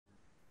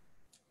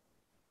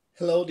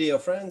Hello, dear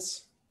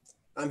friends.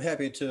 I'm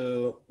happy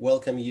to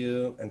welcome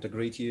you and to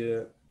greet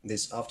you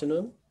this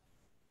afternoon.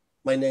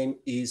 My name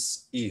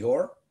is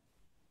Ihor.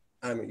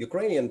 I'm a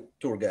Ukrainian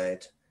tour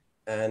guide,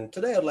 and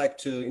today I'd like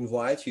to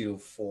invite you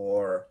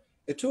for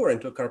a tour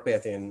into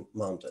Carpathian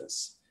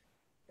Mountains.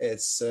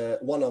 It's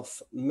one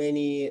of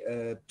many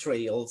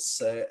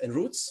trails and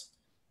routes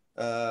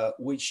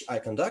which I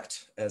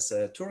conduct as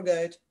a tour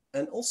guide,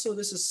 and also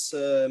this is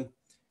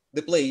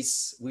the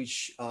place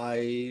which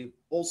I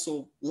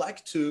also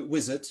like to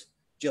visit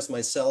just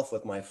myself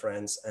with my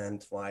friends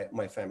and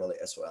my family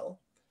as well.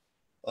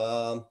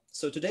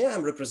 So today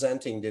I'm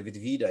representing the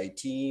Vidvidai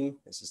team.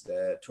 This is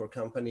the tour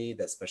company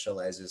that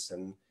specializes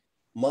in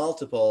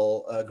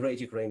multiple great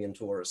Ukrainian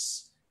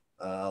tours,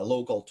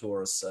 local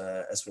tours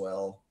as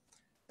well.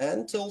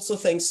 And also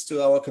thanks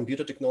to our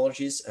computer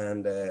technologies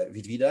and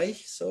Vidvidai.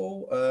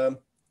 So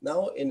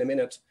now in a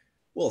minute,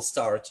 we'll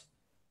start.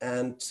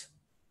 And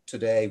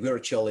today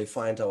virtually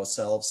find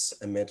ourselves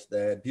amid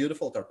the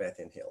beautiful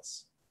Carpathian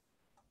hills.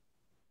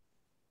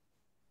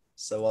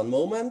 So one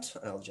moment,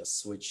 I'll just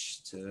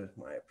switch to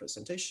my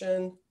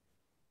presentation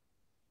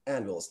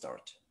and we'll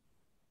start.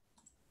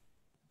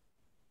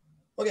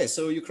 Okay,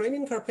 so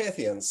Ukrainian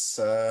Carpathians,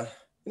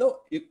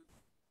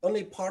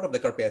 only part of the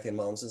Carpathian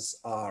Mountains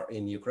are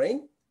in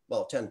Ukraine,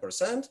 about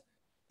 10%.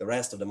 The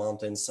rest of the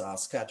mountains are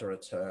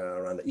scattered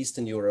around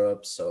Eastern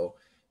Europe. So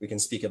we can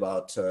speak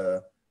about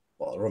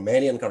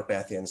Romanian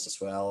Carpathians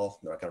as well.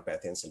 There are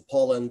Carpathians in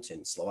Poland,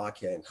 in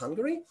Slovakia, in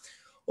Hungary.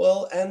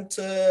 Well, and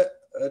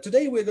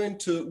today we're going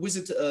to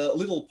visit a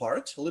little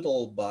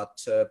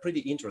but pretty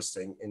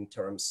interesting in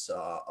terms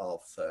of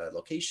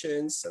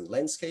locations and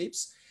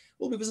landscapes.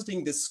 We'll be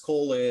visiting the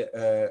Stryi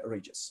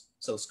ridges.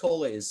 So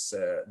Stryi is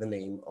the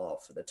name of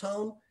the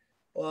town.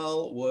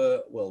 Well,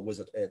 we'll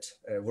visit it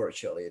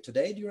virtually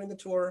today during the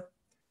tour.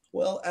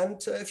 Well,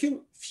 and a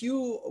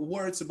few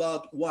words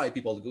about why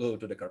people go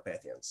to the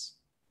Carpathians.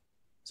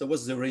 So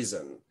what's the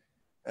reason?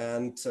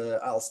 And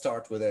I'll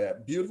start with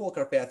a beautiful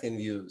Carpathian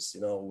views.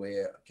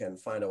 We can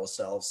find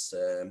ourselves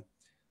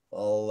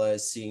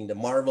seeing the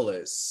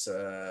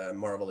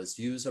marvelous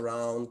views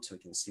around. We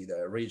can see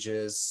the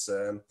ridges,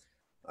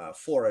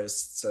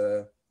 forests.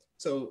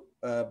 So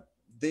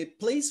the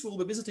place we'll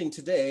be visiting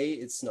today,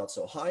 it's not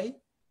so high.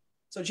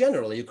 So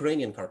generally,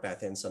 Ukrainian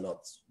Carpathians are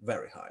not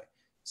very high.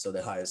 So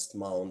the highest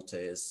mount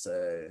is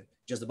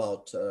just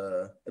about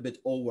a bit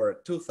over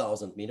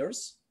 2,000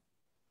 meters.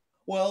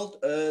 Well,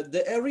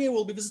 the area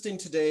we'll be visiting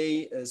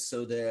today,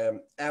 so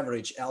the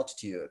average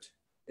altitude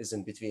is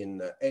in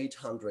between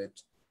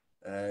 800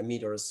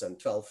 meters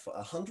and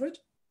 1,200.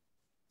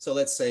 So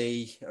let's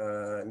say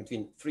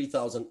between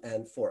 3,000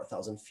 and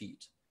 4,000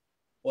 feet.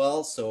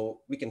 Well,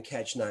 so we can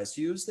catch nice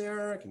views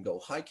there, can go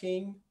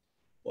hiking.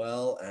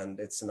 Well, and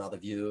it's another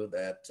view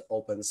that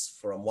opens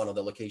from one of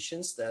the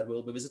locations that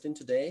we'll be visiting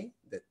today,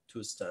 the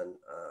Tustan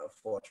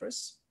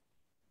fortress.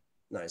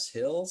 Nice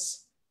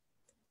hills.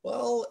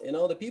 Well,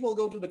 the people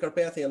go to the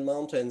Carpathian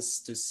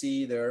Mountains to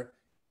see their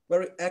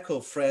very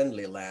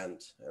eco-friendly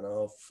land,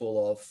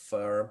 full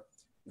of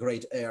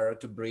great air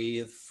to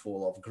breathe,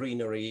 full of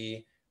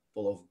greenery,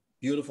 full of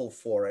beautiful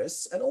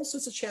forests. And also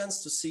it's a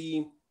chance to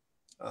see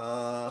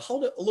how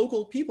the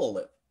local people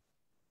live.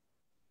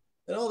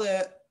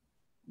 That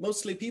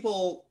mostly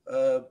people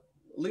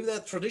live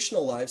that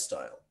traditional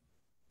lifestyle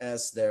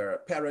as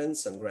their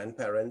parents and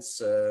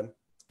grandparents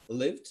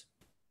lived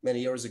many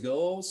years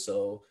ago.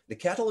 So the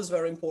cattle is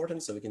very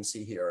important. So we can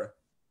see here,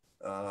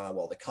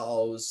 the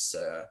cows.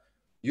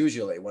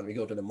 Usually when we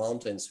go to the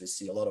mountains, we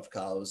see a lot of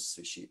cows.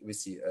 We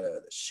see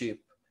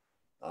sheep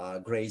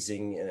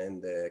grazing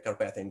in the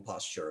Carpathian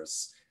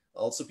pastures.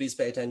 Also, please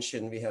pay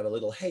attention. We have a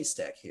little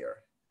haystack here.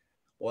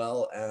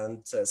 Well,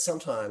 and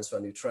sometimes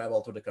when you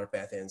travel to the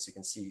Carpathians, you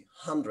can see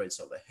hundreds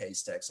of the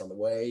haystacks on the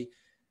way.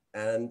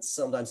 And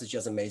sometimes it's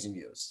just amazing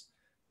views.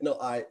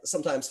 I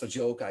sometimes for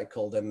joke, I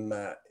call them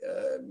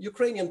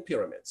Ukrainian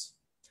pyramids.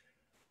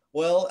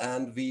 Well,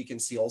 and we can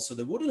see also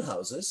the wooden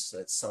houses.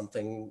 It's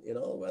something,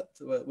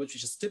 which is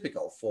just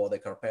typical for the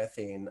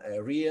Carpathian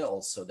area.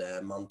 Also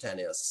the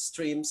mountainous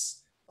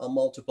streams are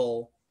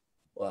multiple.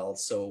 Well,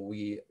 so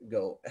we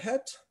go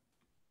ahead.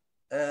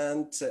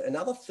 And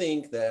another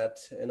thing that,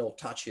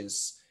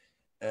 touches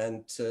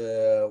and,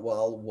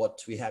 what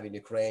we have in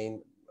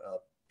Ukraine,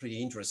 pretty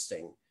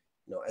interesting,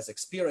 as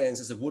experience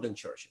is the wooden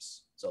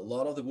churches. So a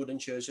lot of the wooden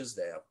churches,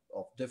 they are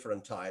of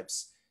different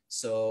types.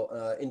 So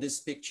in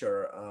this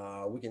picture,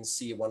 we can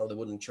see one of the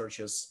wooden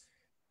churches.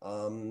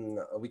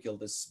 We call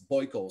this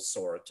Boyko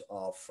sort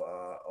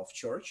of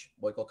church,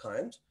 Boyko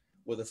kind,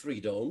 with the three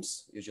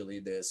domes. Usually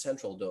the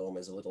central dome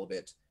is a little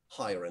bit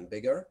higher and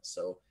bigger.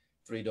 So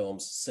three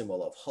domes,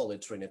 symbol of Holy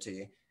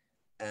Trinity.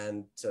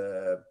 And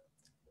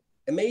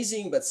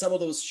amazing, but some of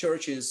those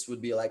churches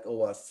would be like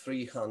over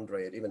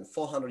 300, even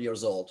 400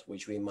 years old,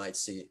 which we might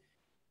see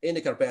in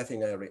the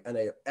Carpathian area, and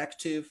they're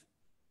active,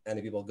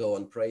 and people go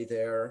and pray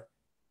there.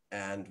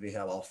 And we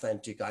have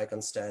authentic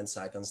icons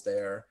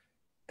there.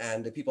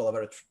 And the people are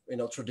very,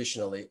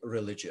 traditionally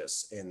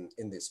religious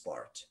in this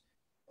part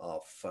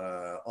of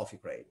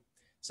Ukraine.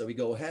 So we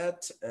go ahead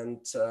and,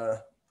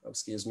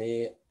 excuse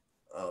me.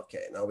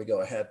 Okay, now we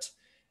go ahead.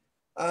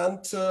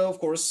 And of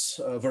course,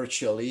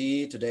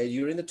 virtually today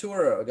during the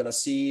tour, we're gonna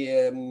see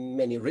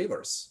many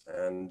rivers.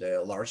 And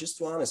the largest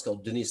one is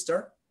called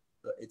Dniester.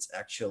 It's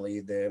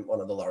actually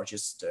one of the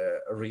largest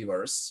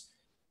rivers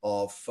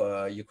of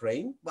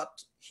Ukraine.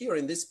 But here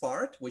in this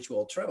part, which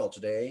we'll travel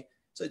today,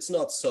 so it's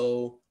not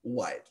so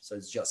wide. So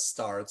it just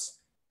starts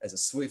as a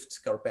swift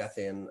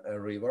Carpathian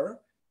river.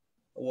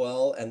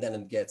 Well, and then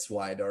it gets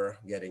wider,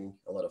 getting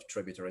a lot of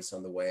tributaries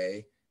on the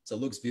way. So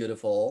it looks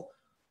beautiful.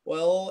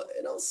 Well,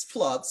 it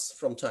floods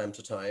from time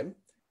to time,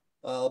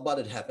 but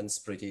it happens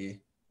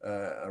pretty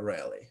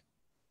rarely.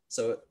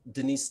 So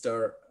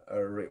Dniester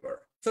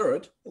River,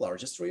 third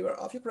largest river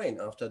of Ukraine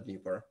after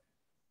Dnieper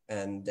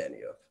and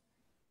Danube.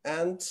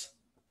 And,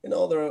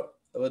 there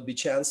would be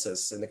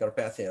chances in the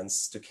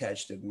Carpathians to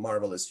catch the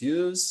marvelous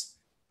views,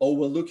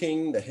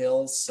 overlooking the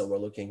hills,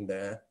 overlooking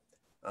the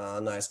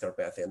nice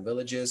Carpathian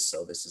villages.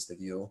 So this is the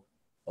view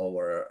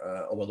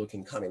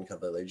overlooking Kamenka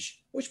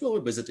village, which we'll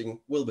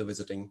be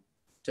visiting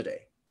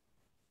today.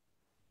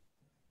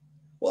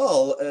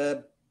 Well,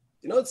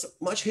 it's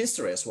much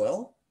history as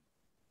well.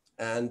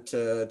 And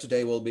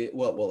today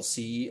we'll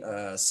see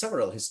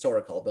several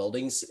historical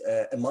buildings.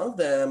 Among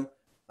them,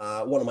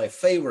 one of my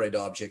favorite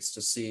objects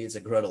to see is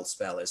the Grodels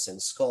Palace in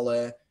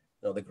Skole.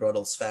 The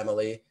Grodels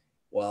family,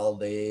 well,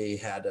 they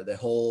had the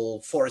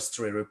whole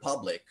forestry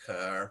republic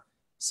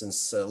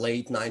since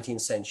late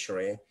 19th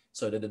century.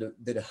 So they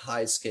did a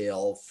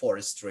high-scale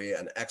forestry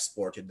and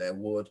exported their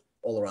wood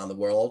all around the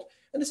world.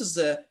 And this is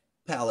the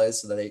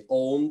palace that they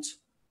owned.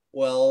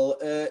 Well,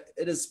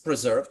 it is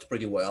preserved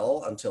pretty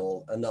well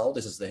until now.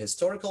 This is the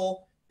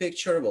historical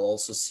picture. We'll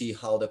also see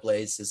how the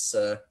place is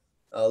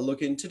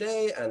looking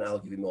today, and I'll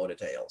give you more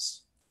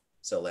details.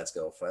 So let's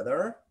go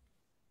further.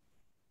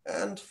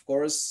 And of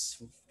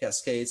course,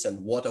 cascades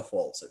and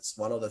waterfalls. It's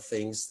one of the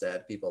things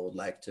that people would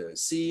like to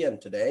see. And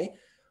today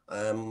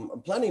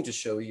I'm planning to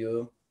show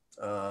you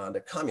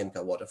the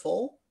Kamenka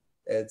waterfall.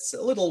 It's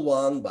a little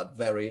one, but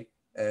very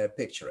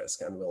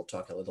picturesque. And we'll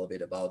talk a little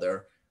bit about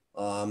their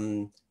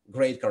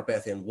great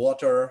Carpathian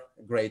water,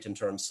 great in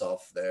terms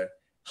of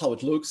how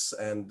it looks,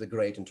 and the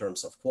great in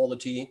terms of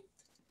quality.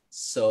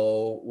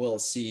 So we'll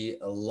see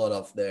a lot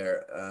of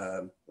their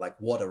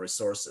water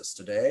resources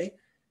today.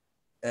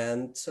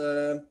 And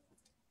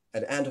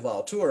at the end of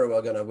our tour,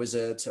 we're gonna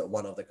visit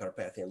one of the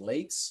Carpathian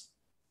lakes.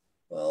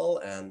 Well,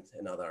 and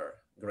another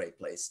great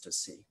place to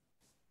see.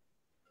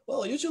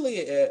 Well,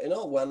 usually,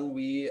 when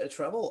we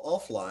travel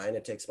offline,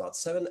 it takes about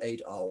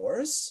 7-8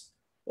 hours.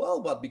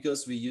 Well, but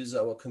because we use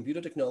our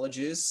computer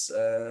technologies,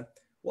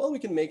 we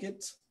can make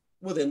it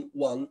within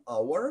 1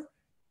 hour.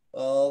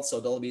 So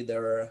there'll be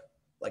the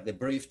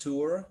brief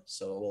tour.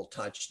 So we'll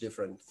touch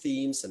different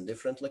themes and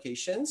different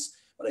locations,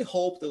 but I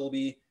hope there will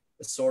be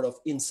a sort of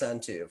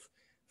incentive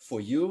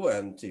for you.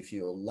 And if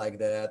you like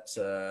that,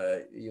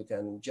 you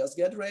can just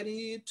get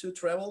ready to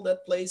travel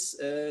that place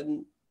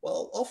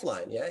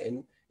offline, yeah,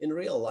 in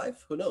real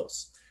life, who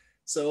knows?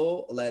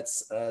 So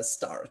let's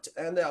start.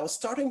 And our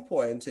starting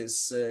point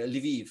is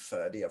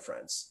Lviv, dear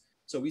friends.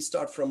 So we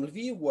start from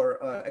Lviv,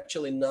 where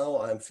actually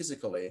now I'm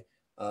physically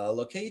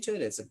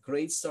located. It's a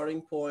great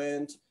starting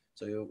point.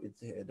 So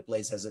the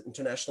place has an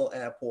international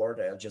airport.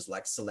 I just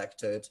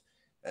selected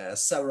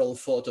several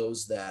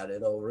photos that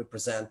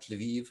represent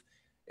Lviv,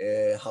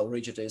 how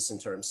rich it is in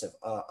terms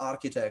of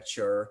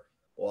architecture.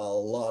 Well,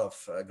 a lot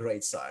of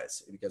great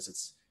sites because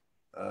it's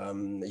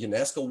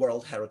UNESCO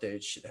World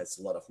Heritage. It has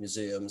a lot of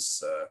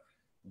museums,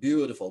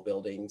 beautiful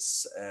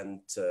buildings,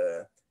 and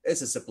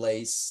this is a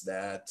place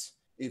that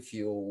if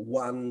you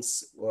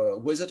once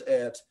visit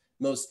it,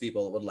 most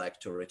people would like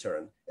to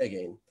return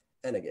again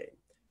and again.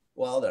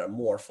 Well, there are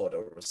more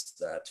photos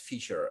that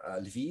feature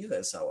Lviv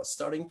as our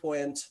starting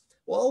point.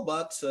 Well,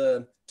 but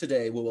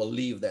today we will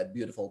leave that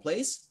beautiful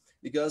place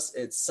because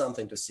it's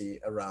something to see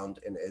around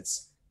in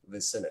its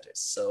vicinities.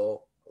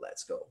 So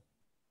let's go.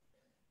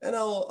 And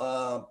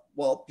now,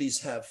 please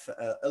have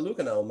a look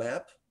at our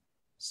map.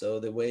 So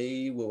the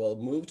way we will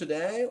move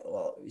today,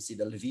 you see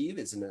the Lviv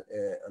is on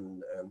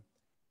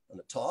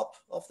the top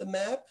of the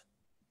map,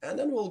 and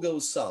then we'll go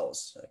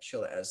south,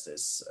 actually, as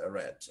this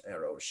red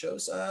arrow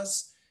shows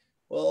us.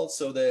 Well,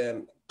 so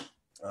the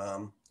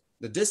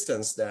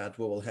distance that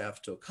we will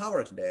have to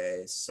cover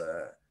today is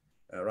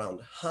around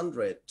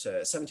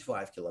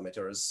 175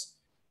 kilometers.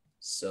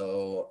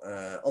 So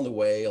on the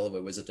way, I'll be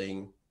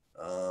visiting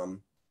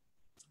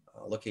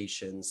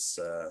locations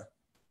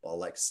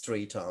like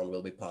Stryi town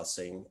will be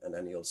passing, and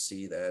then you'll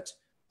see that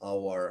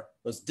our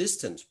most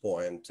distant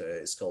point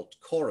is called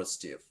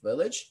Korostiv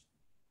village.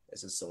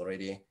 This is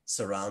already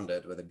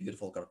surrounded with the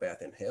beautiful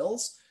Carpathian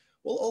hills.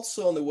 Well,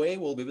 also on the way,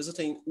 we'll be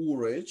visiting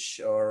Urich,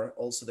 or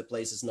also the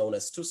place is known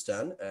as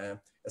Tustan, a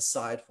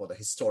site for the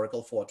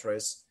historical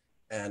fortress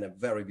and a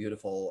very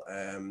beautiful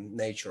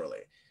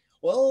naturally.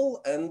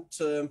 Well, and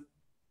so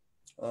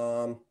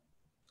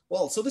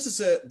this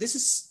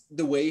is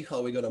the way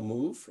how we're gonna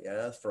move,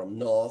 yeah, from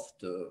north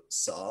to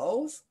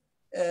south,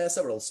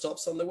 several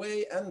stops on the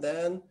way, and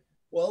then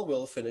well,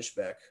 we'll finish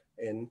back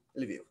in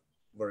Lviv,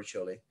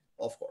 virtually,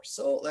 of course.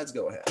 So let's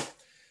go ahead.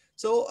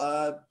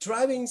 So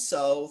driving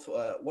south,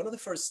 one of the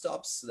first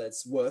stops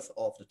that's worth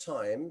of the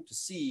time to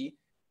see,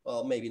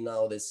 well, maybe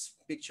now this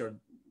picture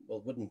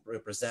wouldn't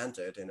represent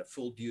it in a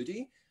full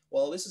beauty.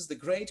 Well, this is the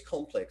great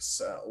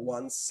complex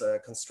once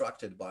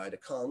constructed by the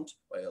Count,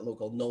 by a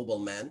local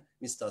nobleman,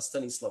 Mr.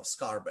 Stanislav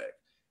Skarbek,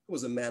 who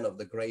was a man of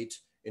the great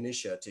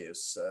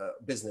initiatives,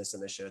 business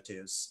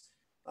initiatives,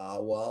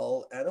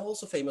 well, and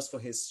also famous for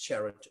his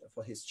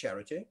charitable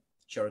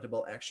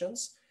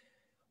actions.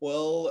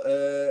 Well,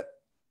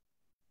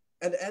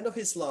 at the end of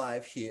his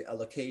life, he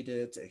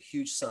allocated a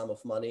huge sum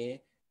of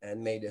money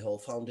and made a whole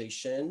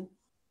foundation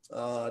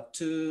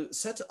to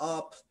set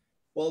up,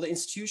 well, the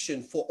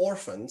institution for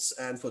orphans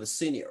and for the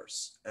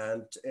seniors.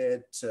 And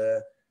it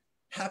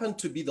happened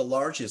to be the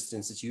largest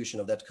institution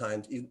of that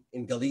kind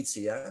in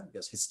Galicia,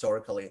 because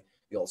historically,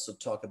 we also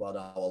talk about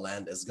our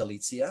land as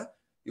Galicia.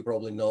 You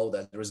probably know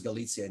that there is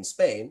Galicia in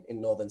Spain,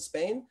 in northern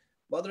Spain,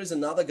 but there is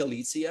another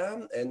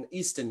Galicia in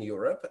Eastern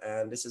Europe.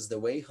 And this is the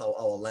way how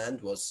our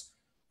land was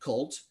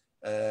called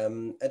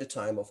at the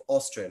time of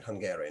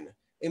Austrian-Hungarian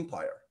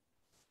Empire.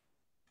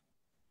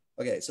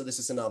 Okay, so this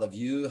is another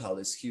view how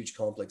this huge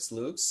complex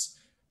looks.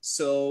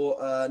 So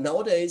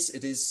nowadays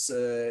it is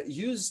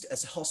used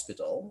as a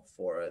hospital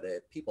for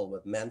the people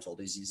with mental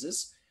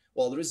diseases.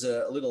 Well, there is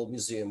a little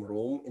museum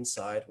room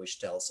inside which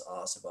tells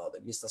us about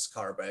Mr.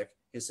 Skarbek,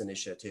 his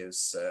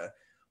initiatives,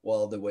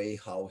 well, the way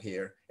how he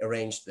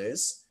arranged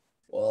this.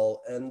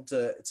 Well, and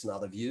it's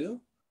another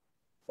view.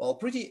 Well,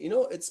 pretty, you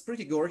know, it's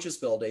pretty gorgeous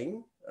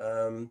building.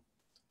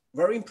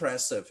 Very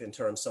impressive in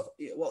terms of,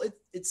 well,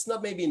 it's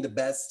not maybe in the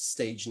best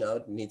stage now,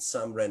 it needs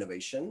some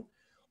renovation.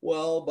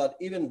 Well, but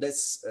even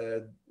this,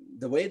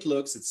 the way it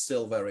looks, it's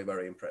still very,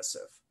 very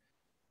impressive.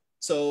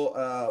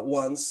 So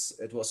once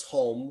it was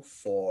home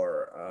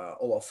for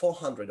over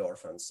 400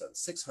 orphans and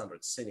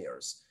 600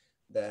 seniors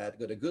that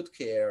got a good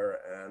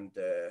care, and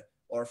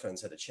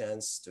orphans had a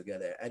chance to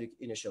get an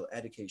initial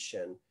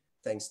education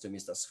thanks to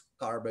Mr.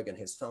 Skarbek and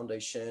his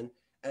foundation.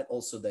 And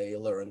also they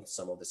learned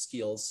some of the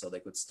skills so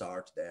they could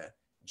start their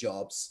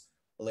jobs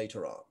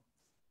later on.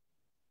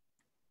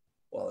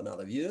 Well,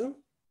 another view.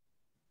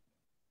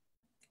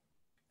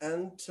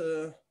 And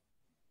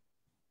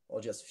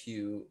well, just a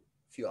few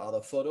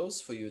other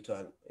photos for you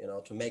to, you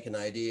know, to make an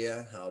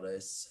idea how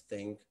this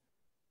thing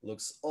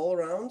looks all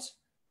around.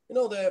 You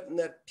know,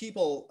 the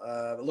people,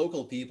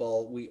 local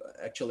people, we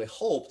actually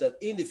hope that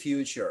in the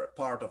future,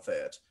 part of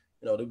it,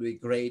 you know, it would be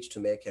great to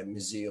make a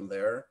museum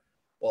there.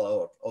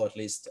 Well, or at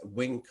least a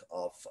wing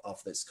of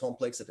this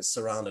complex that is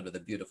surrounded with a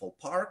beautiful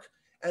park.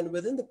 And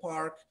within the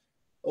park,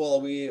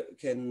 well, we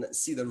can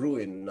see the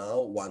ruin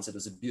now, once it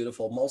was a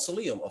beautiful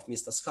mausoleum of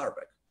Mr.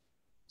 Skarbek.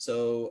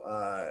 So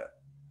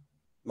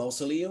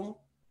mausoleum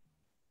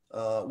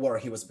where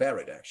he was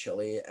buried,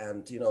 actually.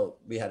 And, you know,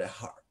 we had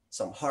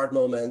some hard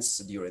moments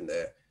during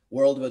the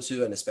World War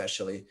II, and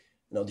especially, you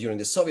know, during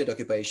the Soviet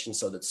occupation.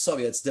 So the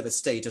Soviets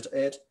devastated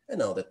it, and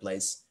now that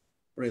place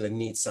really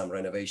needs some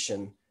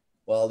renovation.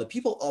 Well, the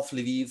people of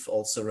Lviv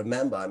also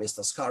remember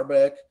Mr.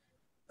 Skarbek,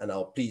 and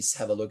now please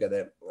have a look at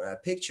the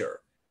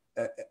picture.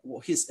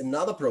 He's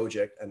another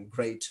project and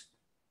great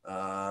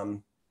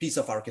piece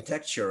of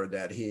architecture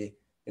that he,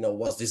 you know,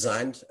 was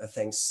designed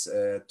thanks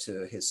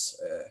to his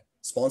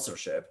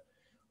sponsorship,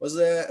 was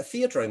a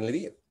theater in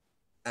Lviv.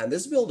 And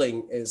this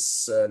building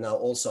is now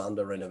also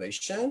under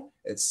renovation.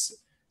 It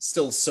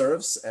still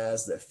serves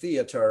as the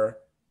theater.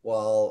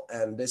 Well,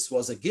 and this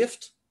was a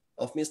gift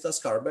of Mr.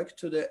 Skarbek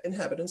to the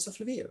inhabitants of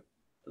Lviv,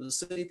 to the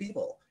city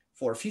people.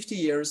 For 50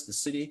 years, the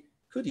city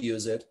could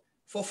use it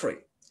for free.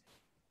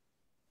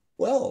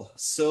 Well,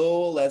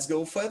 so let's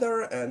go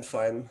further and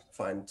find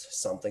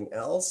something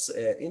else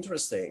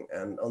interesting.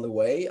 And on the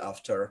way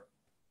afterwards,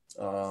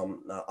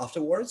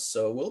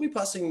 so we'll be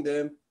passing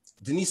the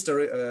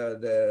Dniester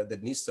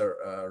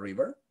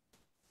River.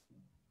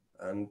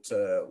 And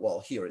well,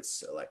 here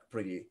it's like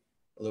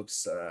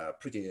looks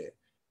pretty,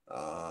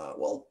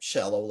 well,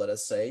 shallow, let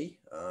us say.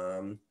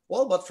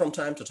 Well, but from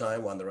time to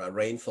time when there are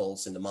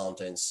rainfalls in the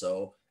mountains,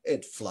 so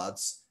it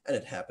floods, and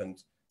it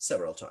happened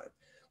several times.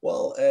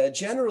 Well,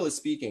 generally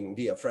speaking,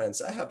 dear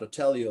friends, I have to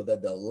tell you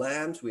that the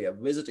land we are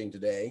visiting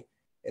today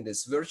in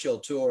this virtual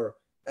tour,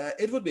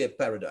 it would be a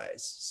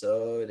paradise.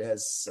 So it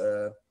has,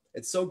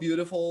 it's so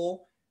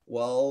beautiful.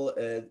 Well,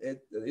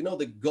 you know,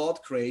 the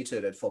God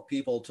created it for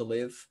people to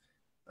live.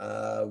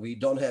 We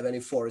don't have any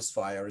forest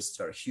fires. It's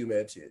very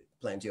humid,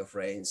 plenty of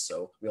rain.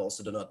 So we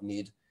also do not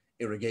need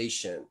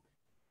irrigation.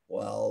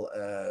 Well,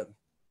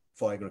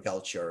 for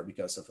agriculture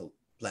because of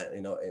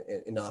you know,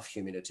 enough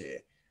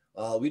humidity.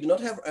 We do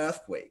not have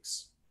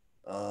earthquakes.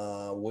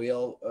 We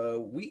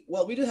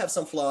do have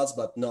some floods,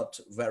 but not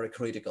very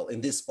critical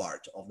in this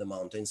part of the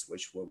mountains,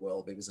 which we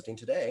will be visiting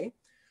today.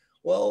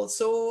 Well,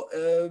 so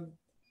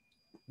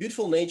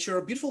beautiful nature,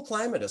 beautiful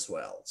climate as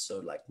well. So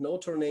like no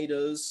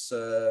tornadoes,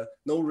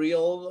 no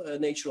real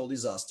natural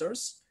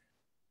disasters.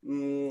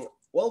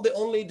 Well, the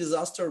only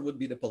disaster would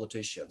be the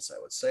politicians, I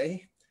would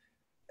say.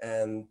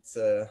 And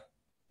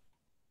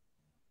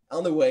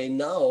on the way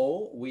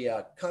now, we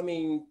are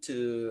coming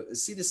to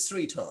see the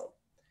Stryi town,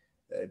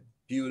 a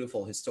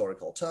beautiful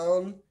historical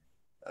town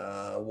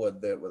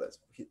with a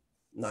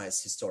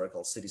nice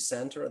historical city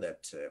center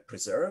that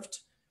preserved.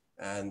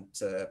 And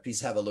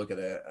please have a look at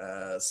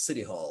a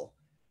city hall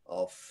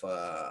of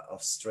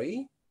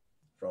Stryi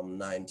from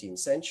 19th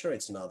century.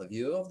 It's another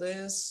view of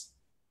this.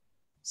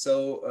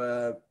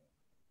 So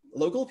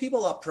local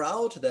people are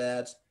proud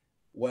that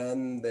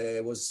when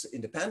there was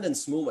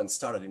independence movement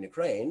started in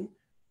Ukraine,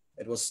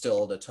 it was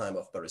still the time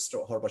of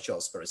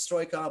Gorbachev's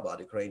perestroika, but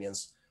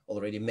Ukrainians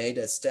already made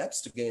their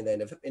steps to gain their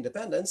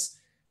independence.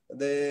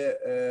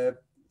 The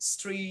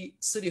Stryi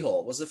City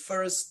Hall was the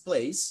first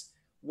place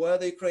where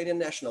the Ukrainian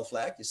national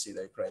flag, you see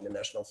the Ukrainian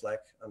national flag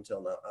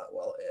until now,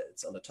 well,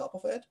 it's on the top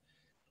of it.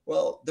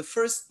 Well, the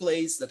first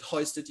place that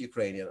hoisted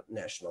Ukrainian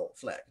national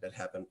flag, that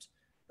happened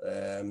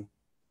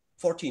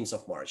 14th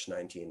of March,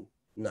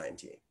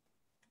 1990.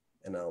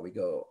 And now we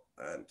go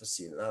to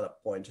see another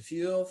point of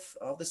view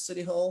of the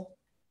City Hall.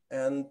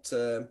 And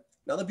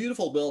another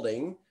beautiful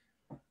building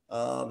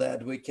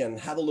that we can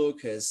have a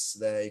look is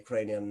the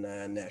Ukrainian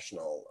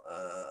National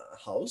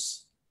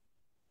House.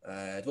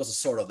 It was a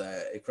sort of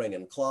the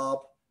Ukrainian club,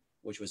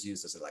 which was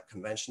used as a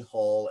convention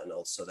hall. And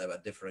also there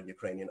were different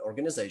Ukrainian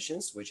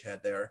organizations which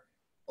had their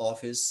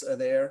office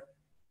there.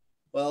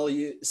 Well,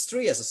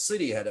 Stryi as a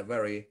city had a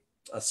very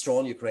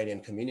strong Ukrainian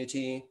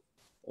community.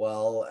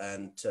 Well,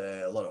 and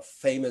a lot of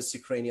famous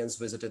Ukrainians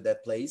visited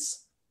that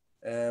place.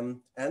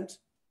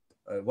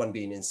 One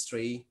being in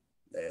Stryi,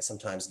 they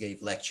sometimes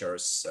gave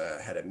lectures,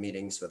 had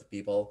meetings with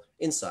people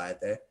inside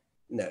the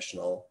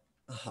National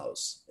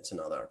House. It's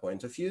another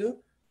point of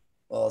view.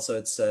 Also,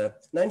 it's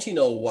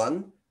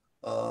 1901.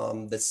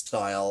 The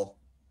style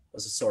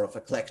was a sort of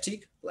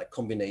eclectic, like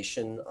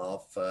combination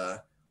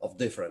of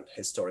different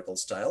historical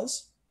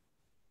styles.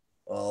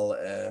 Well,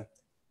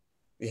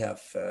 we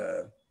have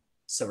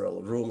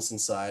several rooms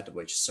inside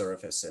which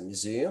serve as a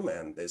museum,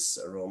 and this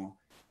room,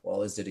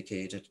 well, is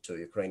dedicated to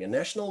Ukrainian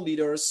national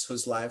leaders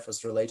whose life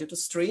was related to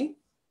Stryi.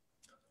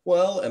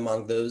 Well,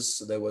 among those,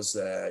 there was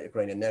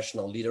Ukrainian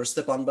national leader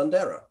Stepan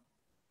Bandera,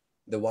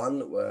 the one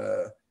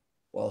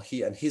well,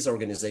 he and his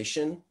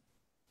organization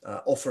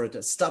offered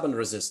a stubborn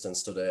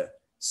resistance to the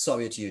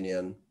Soviet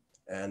Union,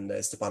 and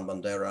Stepan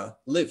Bandera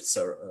lived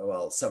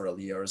several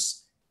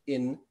years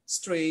in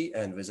Stryi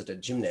and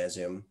visited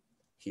gymnasium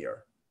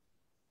here.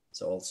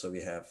 So also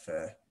we have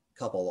a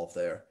couple of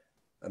their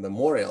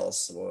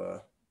memorials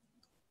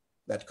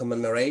that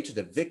commemorate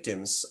the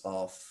victims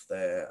of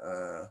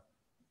the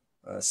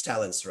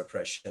Stalin's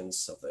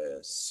repressions of the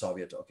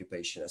Soviet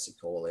occupation, as you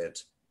call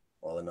it,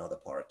 or another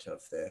part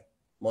of the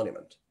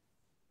monument.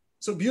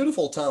 So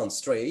beautiful town,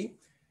 Stryi.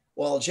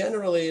 Well,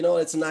 generally,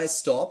 it's a nice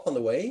stop on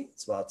the way.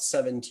 It's about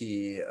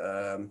 70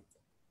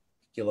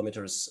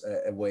 kilometers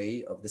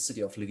away of the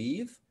city of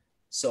Lviv.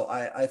 So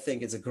I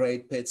think it's a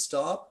great pit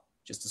stop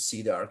just to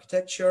see the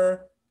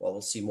architecture. Well,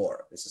 we'll see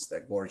more. This is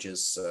the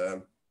gorgeous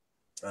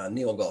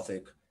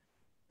neo-Gothic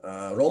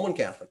Roman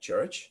Catholic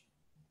Church.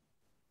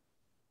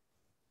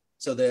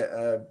 So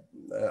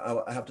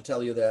I have to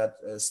tell you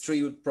that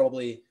Stryi would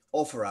probably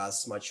offer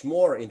us much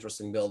more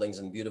interesting buildings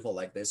and beautiful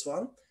like this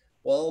one.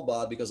 Well,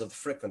 but because of the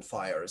frequent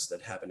fires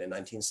that happened in the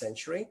 19th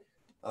century,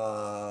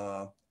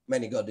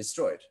 many got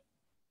destroyed.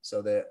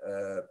 So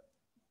the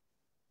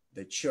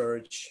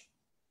church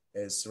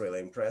is really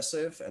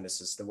impressive, and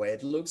this is the way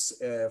it looks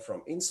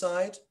from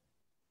inside.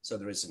 So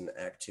there is an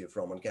active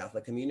Roman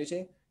Catholic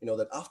community. You know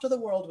that after the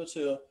World War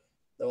II,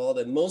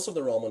 well, most of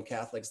the Roman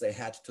Catholics, they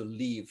had to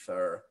leave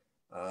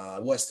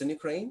Western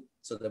Ukraine.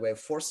 So they were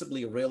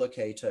forcibly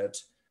relocated,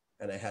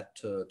 and they had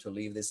to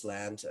leave this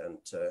land and,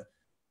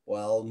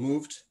 well,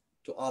 moved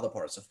to other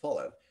parts of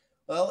Poland.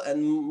 Well,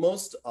 and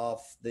most of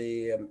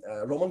the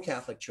Roman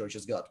Catholic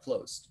churches got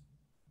closed.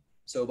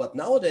 So, but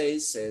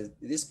nowadays,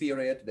 this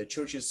period, the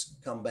churches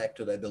come back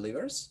to their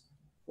believers,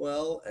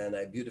 well, and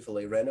are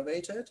beautifully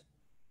renovated,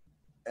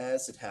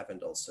 as it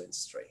happened also in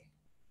Stryi.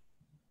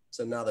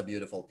 So another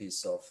beautiful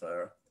piece of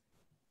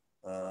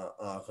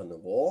Art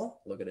Nouveau.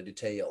 Look at the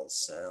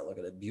details. Look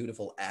at the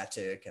beautiful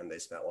attic, and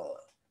this, well,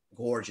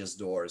 gorgeous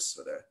doors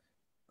with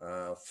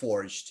the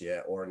forged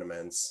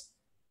ornaments.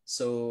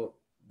 So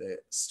the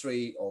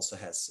Stryi also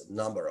has a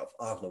number of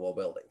Art Nouveau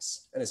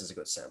buildings, and this is a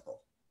good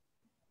sample.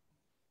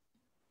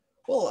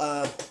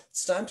 Well,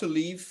 it's time to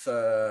leave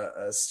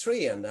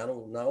Stryi, and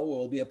now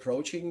we'll be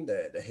approaching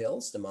the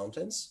hills, the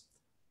mountains.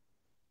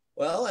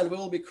 Well, and we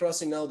will be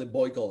crossing now the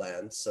Boyko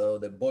land. So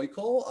the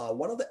Boyko are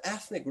one of the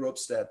ethnic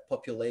groups that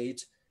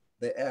populate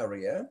the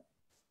area.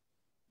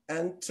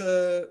 And,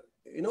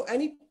 you know,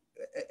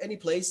 any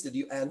place that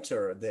you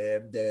enter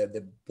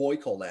the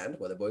Boyko land,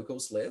 where the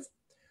Boykos live,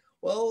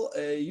 well,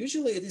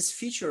 usually it is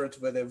featured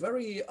with a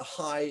very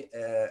high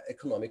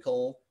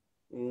economical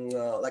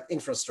like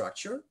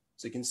infrastructure.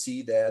 So you can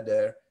see that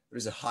there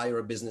is a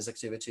higher business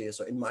activity.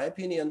 So in my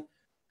opinion,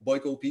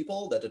 Boyko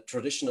people that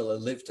traditionally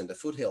lived in the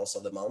foothills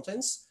of the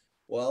mountains,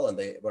 well, and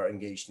they were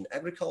engaged in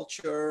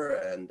agriculture,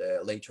 and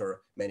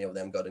later many of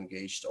them got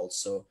engaged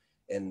also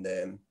in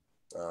the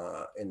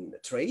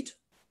trade.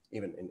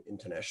 even in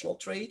international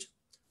trade.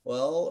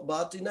 Well,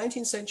 but in the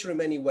 19th century,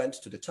 many went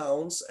to the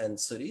towns and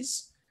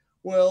cities.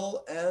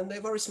 Well, and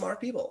they're very smart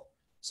people.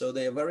 So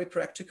they are very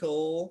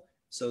practical.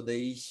 So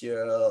they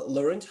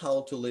learned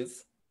how to live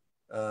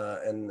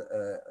in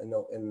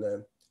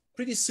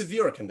pretty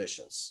severe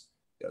conditions,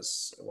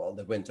 because, well,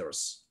 the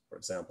winters, for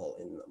example,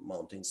 in the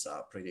mountains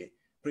are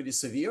pretty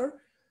severe.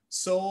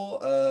 So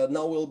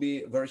now we'll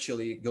be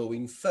virtually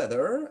going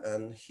further,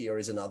 and here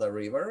is another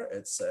river.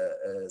 It's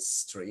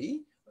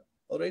Stryi,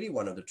 already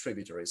one of the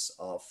tributaries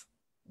of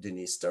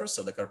Dniester.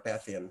 So the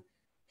Carpathian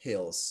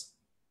hills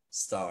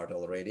start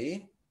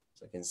already.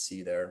 So you can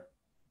see there,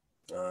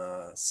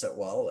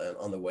 well, and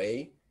on the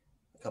way,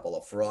 a couple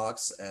of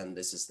rocks, and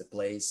this is the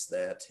place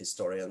that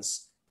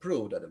historians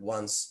proved that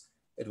once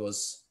it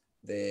was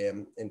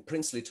in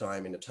princely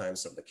time, in the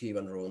times of the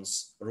Kievan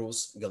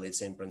Rus,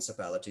 Galician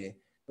Principality.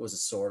 It was a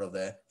sort of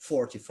the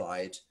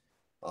fortified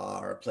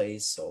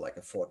place, so like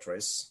a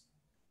fortress.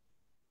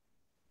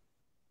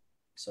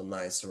 So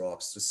nice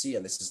rocks to see,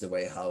 and this is the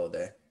way how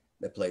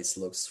the place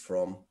looks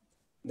from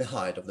the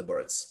height of the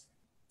bird's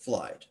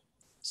flight.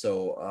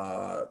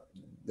 So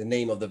the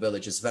name of the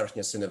village is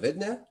Verkhnya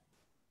Sinovidne.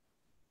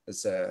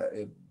 It's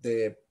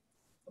the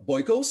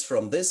Boykos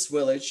from this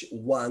village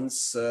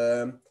once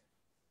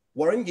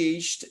were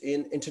engaged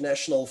in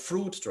international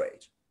fruit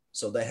trade.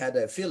 So they had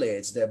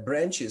affiliates, their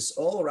branches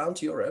all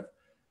around Europe.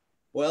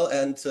 Well,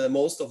 and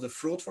most of the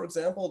fruit, for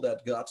example,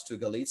 that got to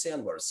Galicia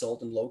and were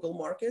sold in local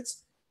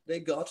markets, they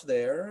got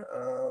there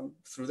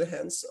through the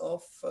hands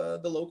of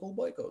the local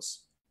Boykos.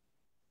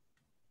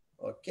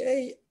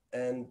 Okay,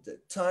 and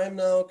time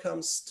now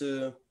comes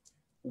to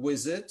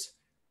visit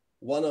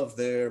one of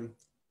the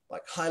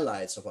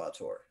highlights of our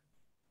tour.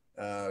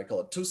 We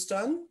call it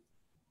Tustan.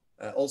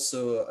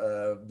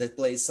 Also, that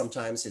place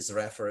sometimes is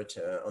referred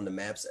on the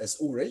maps as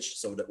Urij.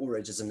 So the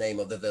Urij is the name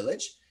of the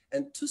village.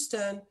 And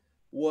Tustan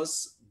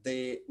was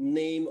the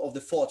name of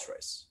the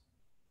fortress.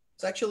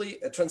 It's actually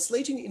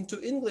translating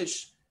into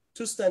English,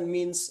 Tustan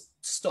means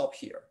stop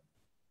here.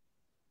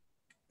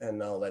 And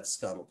now let's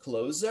come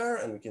closer,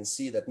 and we can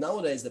see that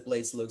nowadays the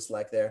place looks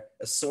like their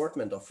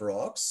assortment of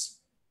rocks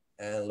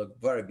and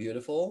look very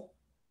beautiful.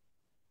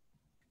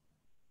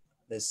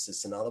 This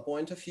is another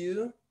point of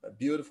view, a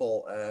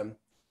beautiful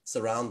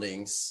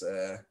surroundings,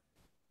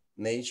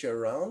 nature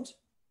around.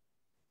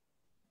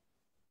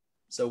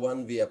 So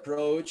when we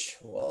approach,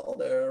 well,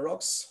 the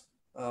rocks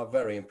are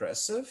very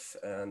impressive,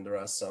 and there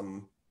are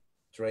some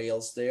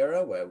trails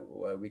there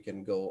where we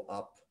can go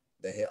up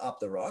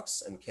the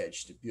rocks and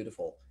catch the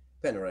beautiful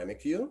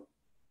panoramic view.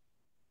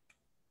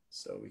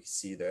 So we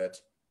see that.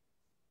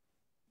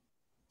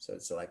 So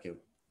it's like a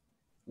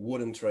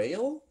wooden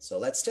trail. So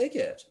let's take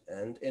it.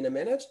 And in a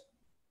minute,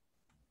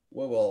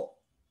 we will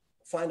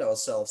find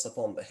ourselves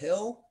upon the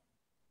hill.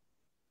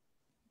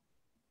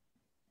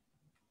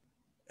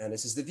 And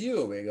this is the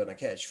view we're going to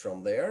catch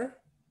from there.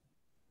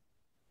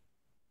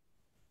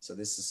 So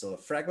this is a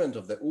fragment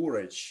of the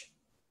Urij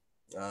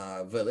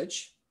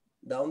village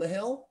down the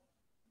hill,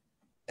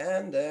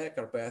 and the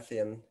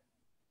Carpathian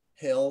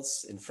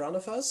hills in front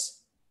of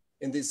us.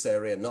 In this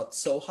area, not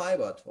so high,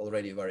 but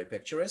already very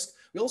picturesque.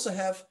 We also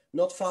have,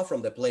 not far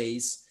from that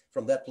place,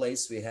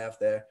 we have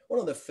one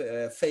of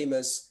the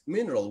famous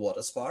mineral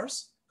water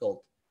spas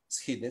called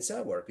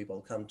Schidnica, where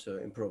people come to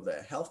improve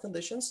their health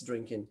conditions,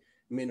 drinking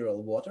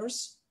mineral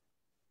waters.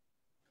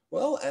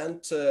 Well,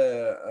 and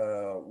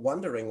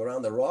wandering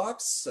around the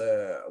rocks,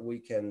 we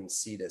can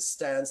see the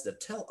stands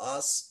that tell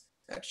us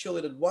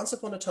actually that once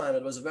upon a time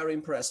it was a very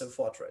impressive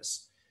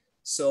fortress.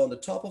 So on the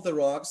top of the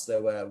rocks,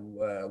 there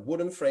were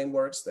wooden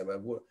frameworks, there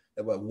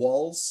were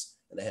walls,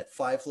 and they had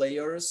 5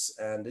 layers.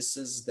 And this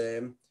is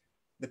the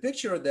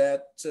picture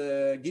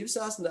that gives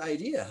us an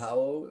idea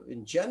how,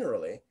 in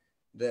generally,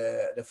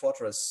 the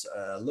fortress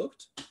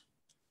looked.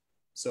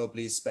 So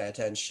please pay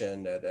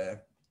attention that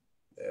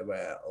there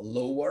were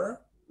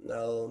lower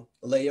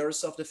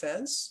layers of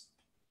defense.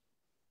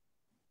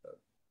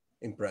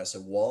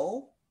 Impressive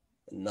wall,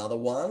 another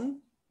one.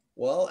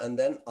 Well, and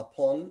then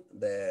upon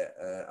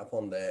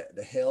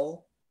the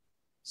hill,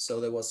 so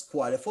there was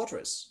quite a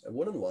fortress, a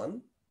wooden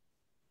one.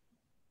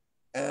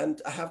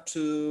 And I have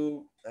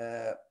to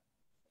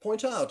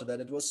point out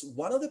that it was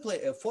one of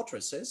the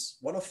fortresses,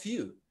 one of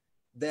few,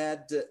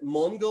 that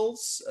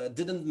Mongols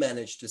didn't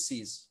manage to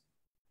seize.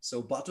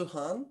 So Batu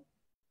Khan,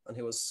 and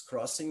he was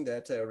crossing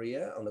that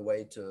area on the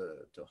way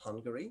to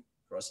Hungary,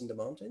 crossing the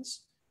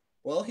mountains.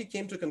 Well, he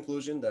came to a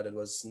conclusion that it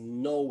was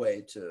no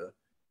way to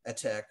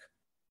attack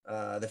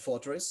the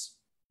fortress,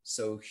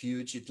 so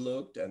huge it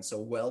looked and so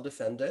well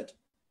defended,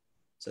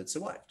 so it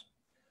survived.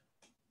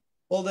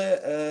 Well,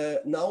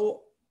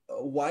 now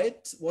why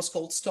it was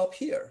called Stop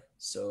Here.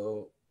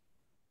 So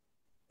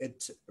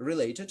it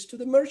related to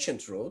the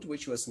merchant route,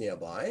 which was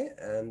nearby,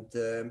 and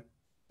the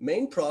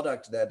main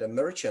product that the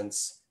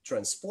merchants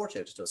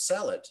transported to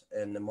sell it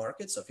in the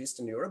markets of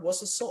Eastern Europe was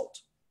the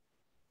salt.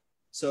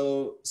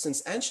 So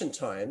since ancient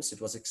times,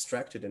 it was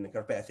extracted in the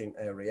Carpathian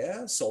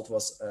area. Salt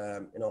was,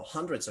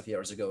 hundreds of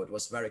years ago, it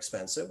was very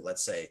expensive,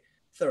 let's say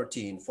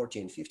 13th,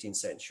 14th, 15th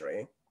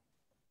century.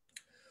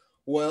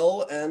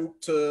 Well, and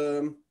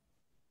the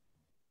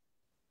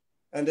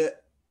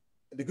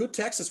good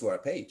taxes were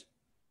paid.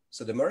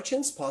 So the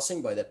merchants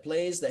passing by that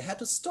place, they had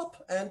to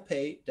stop and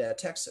pay their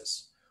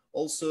taxes.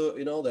 Also,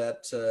 you know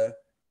that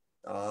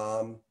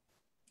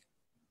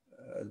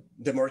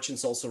the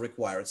merchants also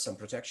required some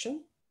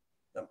protection,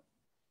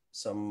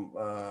 some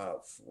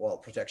well,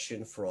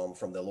 protection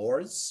from the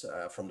lords,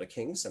 from the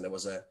kings, and there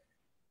was a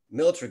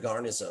military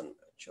garrison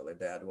actually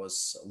that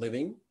was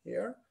living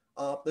here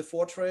up the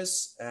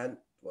fortress, and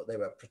well, they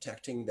were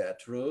protecting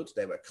that route.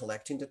 They were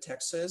collecting the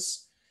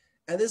taxes,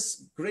 and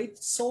this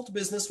great salt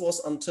business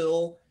was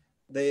until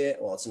the,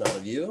 well, it's another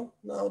view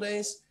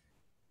nowadays.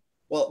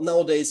 Well,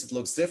 nowadays it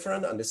looks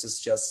different, and this is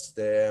just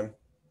the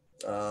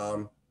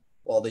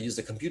well, they use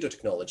the computer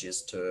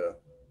technologies to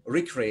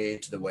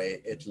recreate the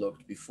way it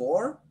looked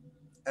before.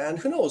 And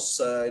who knows,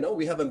 you know,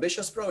 we have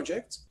ambitious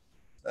projects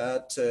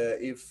that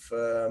if,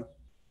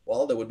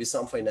 well, there would be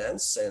some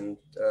finance, and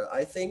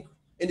I think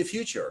in the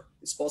future,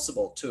 it's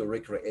possible to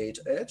recreate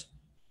it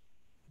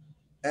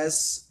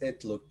as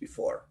it looked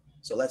before.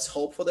 So let's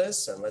hope for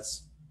this, and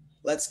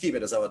let's keep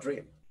it as our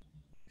dream.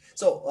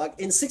 So like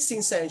in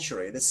 16th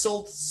century, the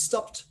salt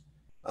stopped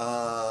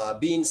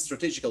being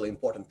strategically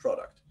important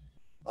product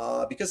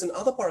because in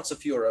other parts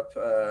of Europe,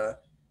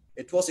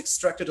 it was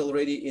extracted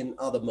already in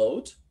other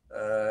mode,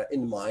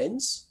 in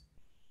mines,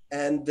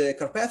 and the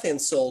Carpathian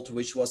salt,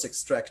 which was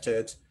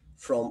extracted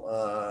from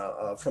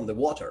the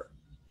water.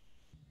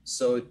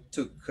 So it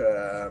took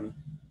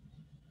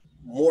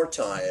more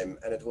time,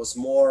 and it was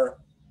more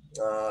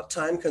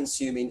time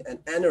consuming and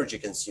energy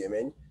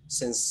consuming,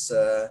 since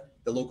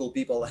the local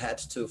people had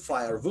to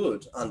fire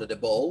wood under the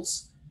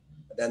bowls,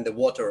 then the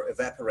water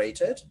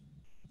evaporated,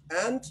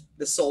 and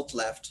the salt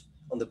left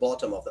on the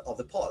bottom of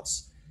the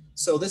pots.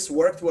 So this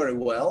worked very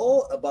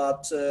well,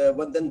 but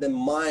when then the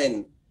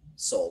mine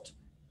salt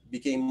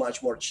became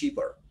much more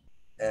cheaper,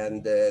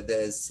 and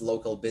this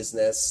local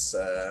business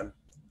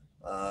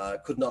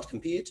could not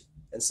compete.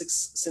 And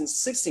since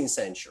 16th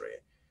century,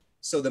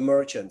 so the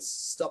merchants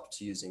stopped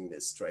using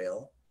this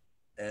trail,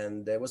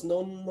 and there was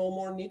no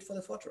more need for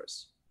the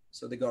fortress.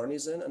 So the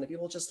garrison and the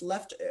people just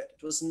left it.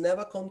 It was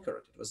never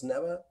conquered. It was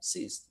never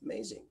seized.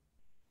 Amazing.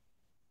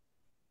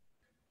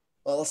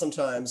 Well,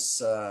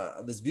 sometimes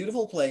this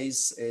beautiful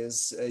place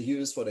is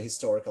used for the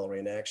historical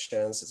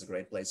reenactions. It's a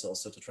great place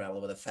also to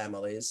travel with the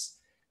families.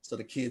 So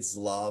the kids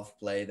love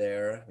play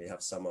there. We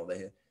have some of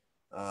the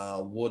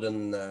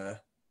wooden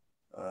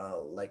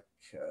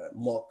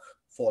mock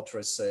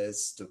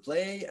fortresses to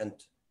play, and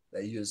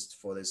they're used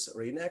for these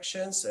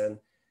reenactions. And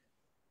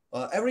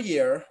every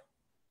year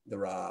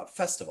there are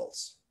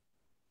festivals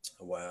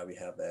where we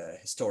have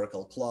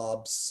historical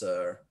clubs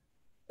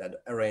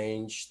that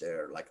arrange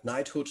their like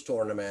knighthood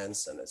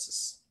tournaments, and this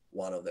is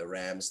one of the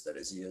ramps that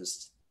is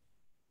used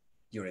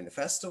during the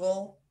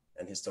festival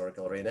and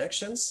historical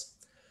reenactions.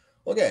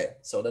 Okay,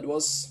 so that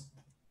was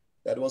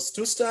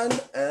Tustan,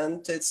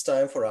 and it's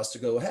time for us to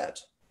go ahead.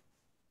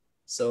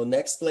 So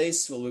next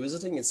place we'll be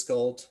visiting is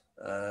called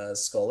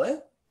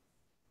Stryi.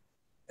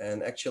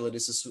 And actually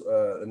this is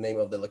the name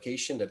of the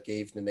location that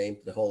gave the name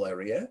to the whole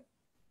area,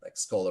 like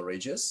Stryi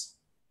Ridges.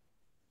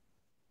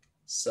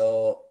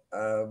 So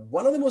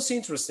one of the most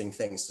interesting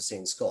things to see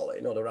in Stryi,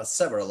 you know, there are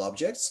several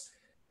objects,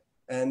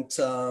 and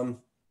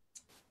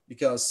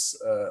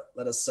because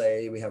let us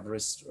say we have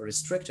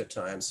restricted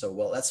time, so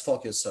well, let's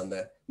focus on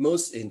the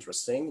most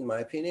interesting, in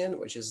my opinion,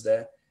 which is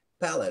the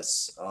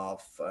palace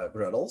of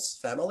Grödel's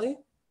family,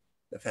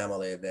 the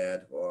family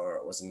that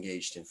was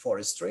engaged in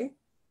forestry.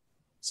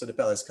 So the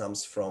palace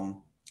comes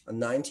from the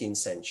 19th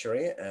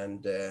century,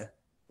 and the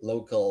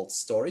local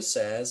story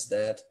says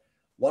that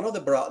one of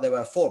there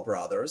were four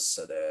brothers,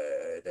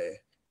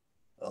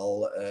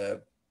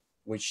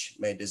 which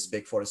made this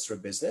big forestry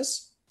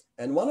business,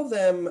 and one of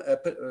them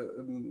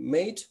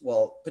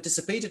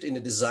participated in the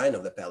design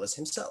of the palace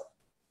himself.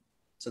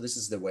 So this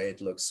is the way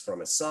it looks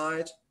from a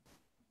side,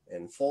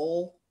 in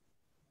full,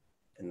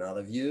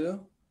 another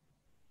view.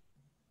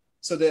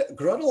 So the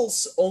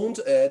Grödels owned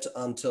it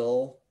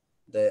until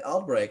the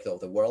outbreak of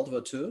the World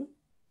War II.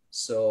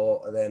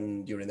 So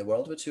then during the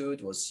World War II,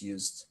 it was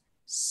used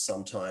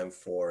sometime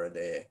for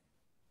the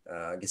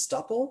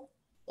Gestapo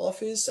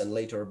office and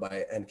later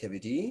by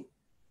NKVD.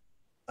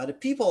 The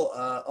people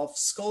of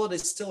Stryi, they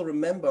still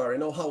remember, you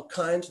know, how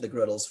kind the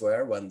Grödels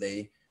were when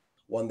they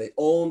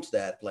owned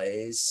that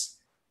place.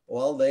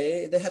 Well,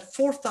 they had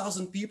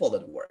 4,000 people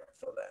that worked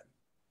for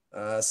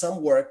them.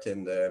 Some worked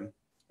in the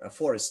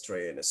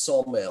forestry, in the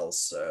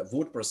sawmills,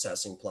 wood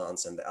processing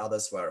plants, and the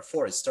others were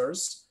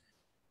foresters.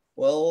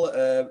 Well,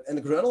 and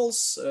the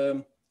Grödels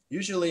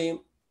usually,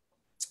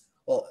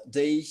 well,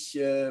 they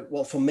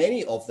for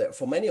many of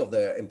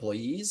their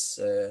employees,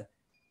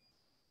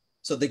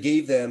 so they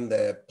gave them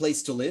the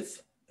place to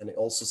live, and they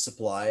also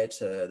supplied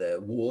the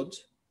wood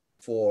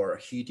for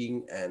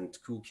heating and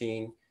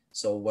cooking.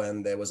 So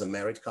when there was a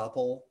married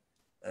couple,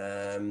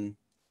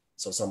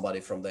 so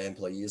somebody from the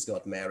employees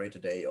got married,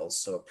 they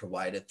also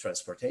provided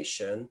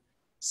transportation.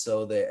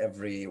 So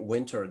every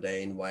winter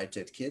they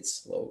invited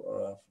kids,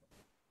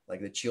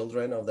 like the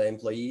children of the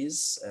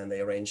employees, and they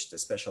arranged a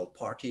special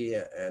party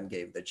and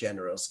gave the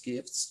generous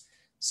gifts.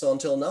 So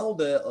until now,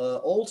 the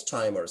old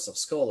timers of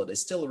Skola, they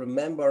still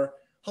remember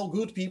how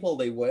good people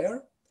they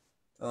were.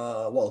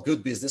 Well,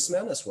 good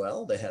businessmen as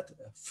well. They had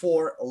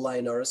 4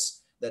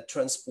 liners that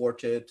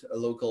transported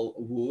local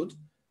wood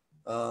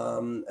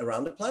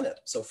around the planet.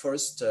 So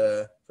first,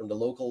 from the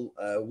local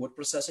wood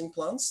processing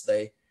plants,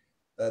 they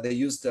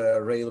used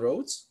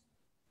railroads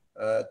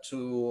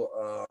to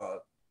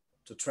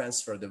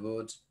transfer the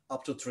wood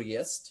up to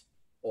Trieste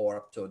or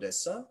up to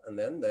Odessa, and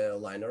then the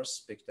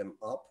liners picked them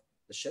up,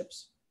 the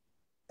ships,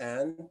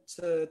 and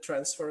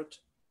transferred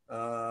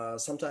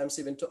sometimes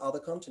even to other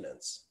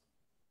continents.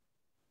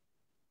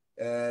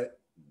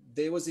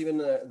 There was even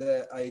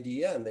the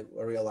idea, and they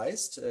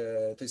realized,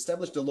 to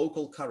establish the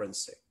local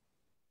currency.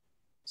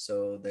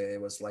 So there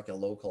was like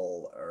a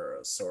local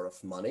sort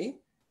of money,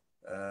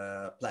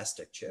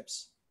 plastic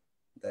chips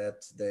that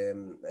the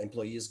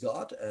employees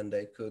got, and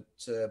they could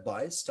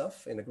buy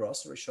stuff in the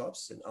grocery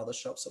shops, in other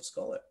shops of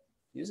Skola,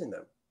 using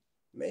them.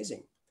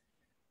 Amazing.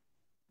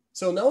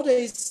 So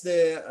nowadays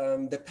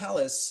the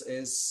palace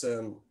is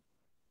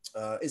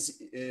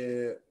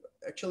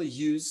actually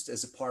used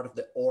as a part of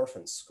the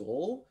orphan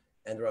school,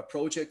 and there are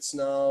projects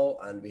now,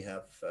 and we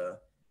have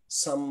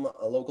some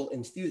local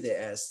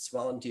enthusiasts,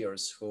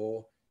 volunteers,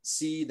 who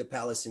see the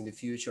palace in the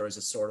future as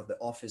a sort of the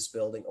office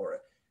building or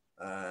a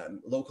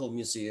local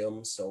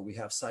museum. So we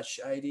have such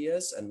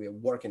ideas, and we're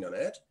working on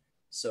it.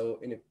 So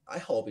I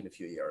hope in a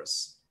few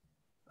years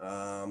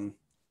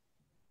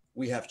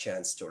we have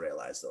chance to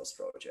realize those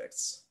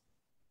projects.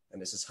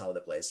 And this is how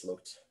the place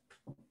looked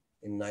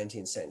in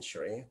 19th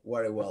century,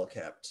 very well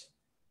kept.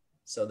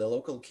 So the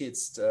local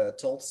kids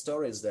told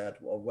stories that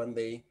when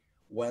they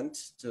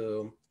went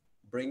to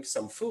bring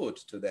some food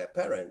to their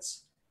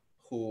parents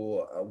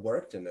who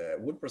worked in the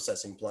wood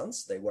processing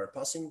plants, they were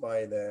passing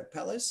by the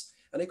palace,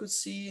 and they could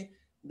see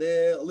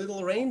the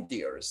little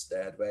reindeers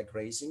that were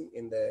grazing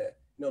in the,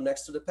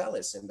 next to the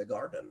palace in the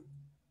garden.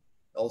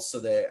 Also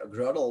the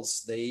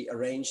Grödels, they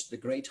arranged the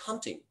great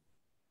hunting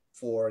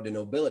for the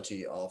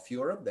nobility of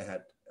Europe. They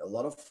had a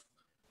lot of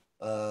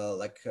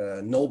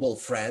noble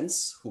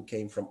friends who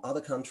came from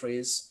other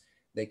countries.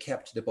 They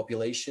kept the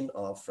population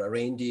of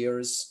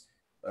reindeers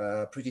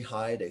pretty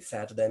high. They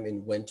fed them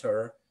in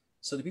winter.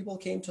 So the people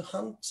came to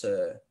hunt,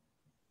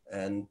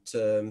 and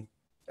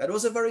it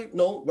was a very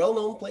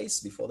well-known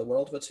place before the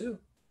World War II.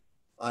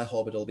 I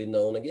hope it'll be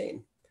known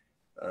again.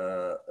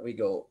 We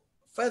go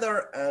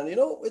further, and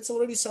it's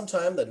already some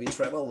time that we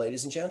travel,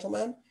 ladies and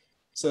gentlemen.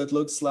 So it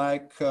looks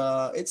like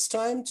it's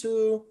time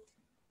to,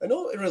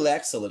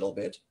 relax a little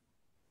bit,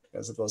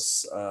 because it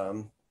was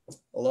a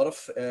lot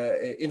of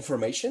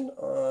information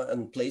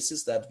and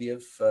places that we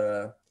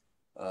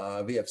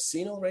have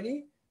seen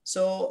already.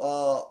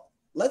 So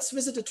let's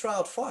visit the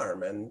trout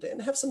farm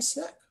and have some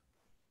snack.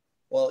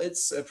 Well,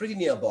 it's pretty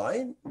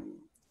nearby,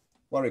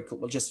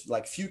 just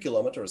like few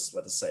kilometers,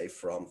 let us say,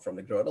 from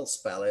the Grödel's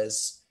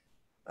palace.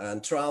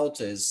 And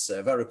trout is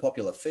a very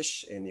popular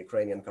fish in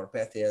Ukrainian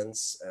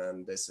Carpathians,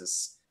 and this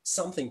is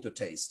something to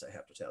taste, I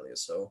have to tell you.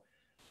 So,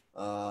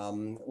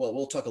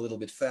 we'll talk a little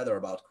bit further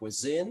about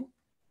cuisine,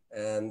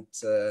 and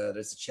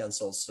there's a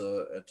chance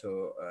also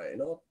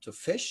to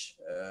fish.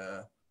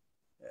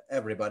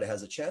 Everybody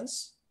has a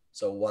chance.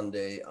 So one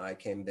day I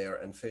came there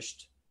and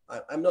fished.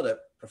 I'm not a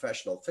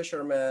professional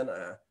fisherman.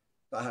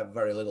 I have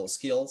very little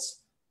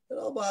skills,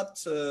 but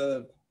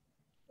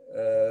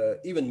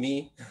even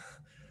me,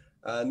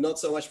 not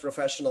so much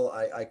professional.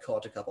 I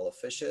caught a couple of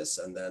fishes,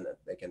 and then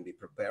they can be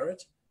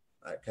prepared,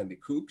 can be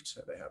cooked.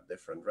 They have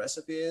different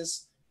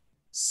recipes.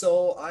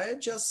 So I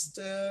just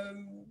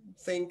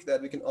think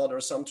that we can order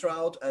some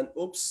trout, and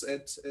oops,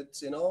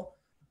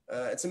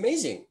 it's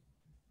amazing.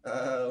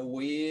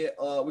 We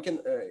can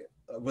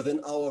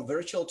within our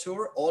virtual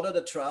tour order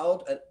the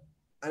trout,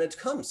 and it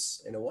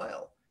comes in a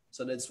while.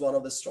 So that's one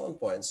of the strong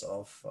points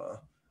of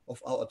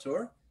our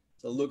tour.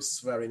 So it looks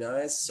very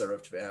nice,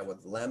 served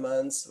with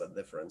lemons, with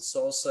different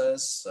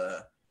sauces.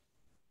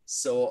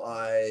 So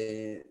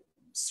I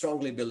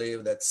strongly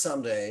believe that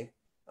someday,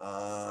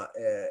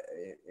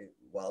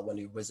 when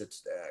you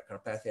visit the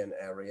Carpathian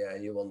area,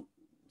 you will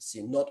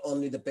see not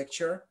only the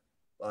picture,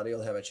 but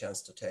you'll have a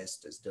chance to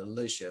taste this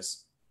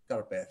delicious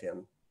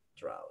Carpathian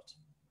trout.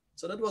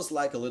 So that was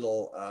like a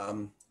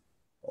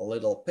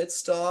little pit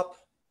stop.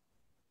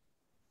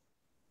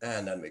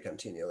 And then we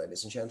continue,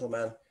 ladies and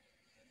gentlemen.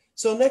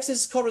 So next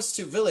is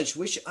Korosty village,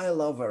 which I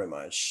love very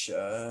much.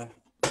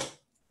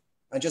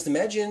 And just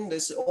imagine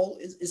this all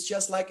is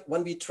just like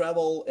when we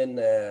travel in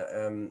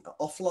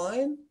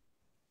offline.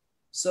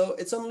 So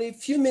it's only a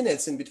few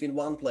minutes in between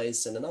one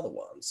place and another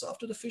one. So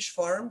after the fish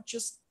farm,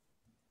 just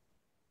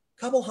a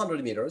couple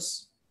 100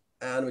 meters,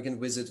 and we can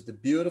visit the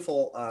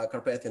beautiful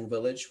Carpathian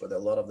village with a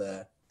lot of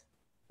the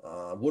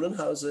wooden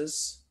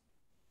houses.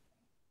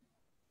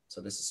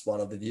 So this is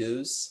one of the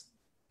views,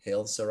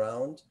 hills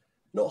around.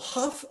 No,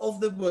 half of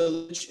the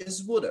village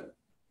is wooden.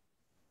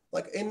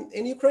 Like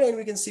in Ukraine,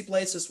 we can see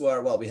places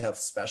where, we have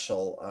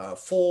special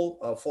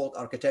folk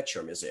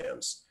architecture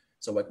museums.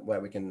 So where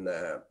we can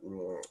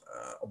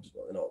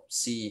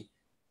see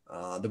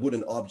the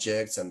wooden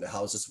objects and the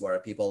houses where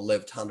people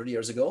lived 100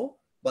 years ago.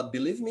 But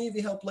believe me,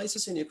 we have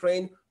places in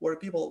Ukraine where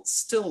people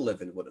still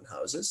live in wooden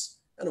houses.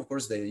 And of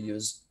course, they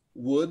use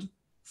wood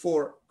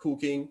for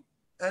cooking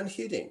and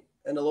heating.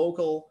 And a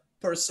local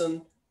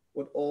person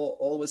would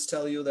always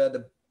tell you that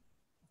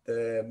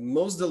the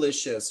most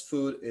delicious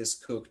food is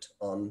cooked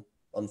on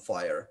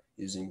fire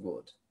using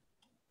wood.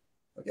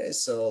 Okay,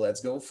 so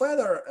let's go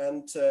further.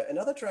 And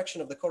another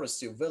attraction of the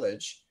Korostiv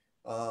village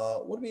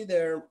would be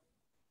the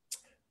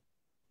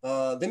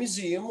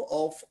Museum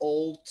of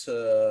Old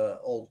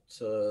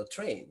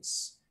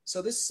Trains.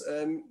 So this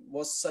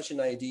was such an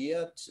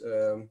idea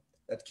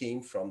that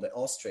came from the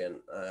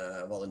Austrian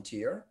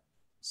volunteer.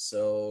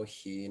 So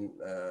he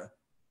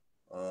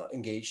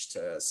engaged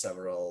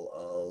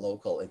several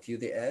local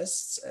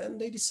enthusiasts, and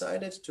they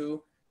decided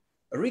to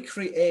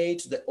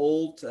recreate the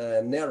old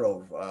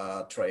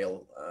narrow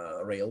trail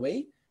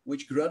railway,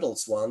 which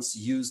Grödels once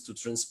used to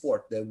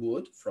transport the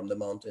wood from the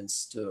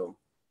mountains to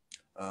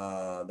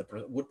the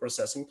wood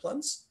processing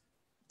plants.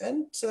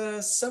 And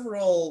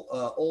several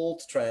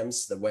old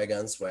trams, the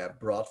wagons, were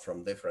brought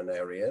from different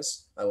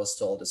areas. I was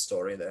told a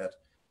story that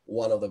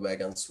one of the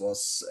wagons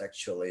was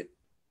actually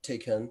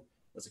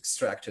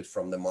extracted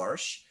from the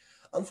marsh.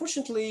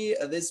 Unfortunately,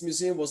 this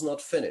museum was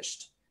not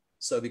finished.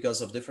 So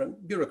because of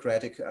different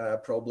bureaucratic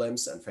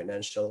problems and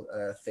financial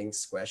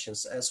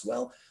questions as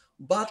well.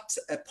 But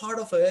a part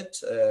of it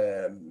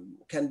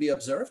can be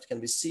observed, can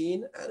be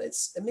seen, and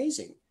it's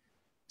amazing.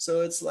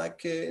 So it's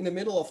like in the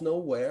middle of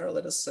nowhere,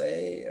 let us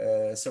say,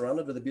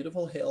 surrounded with the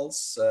beautiful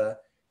hills.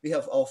 We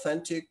have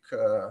authentic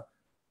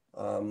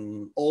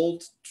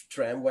old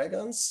tram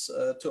wagons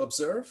to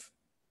observe.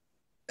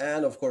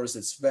 And of course,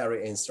 it's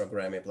very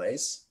Instagrammy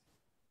place.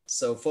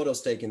 So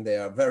photos taken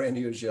there are very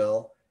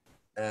unusual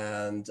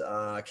and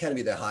can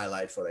be the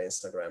highlight for the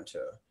Instagram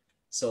too.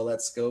 So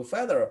let's go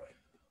further.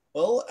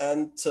 Well,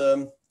 and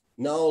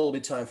now it'll be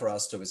time for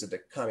us to visit the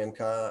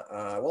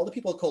Kamienka. Well, the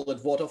people call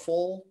it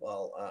waterfall.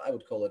 Well, I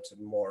would call it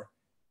more,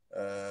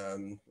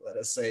 let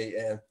us say,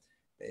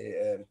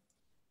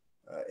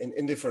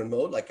 in different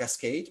mode, like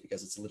cascade,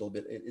 because it's a little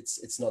bit,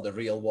 it's not a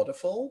real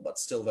waterfall, but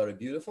still very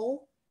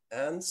beautiful.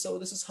 And so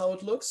this is how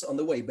it looks on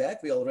the way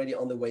back. We're already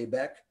on the way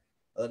back,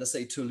 let us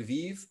say, to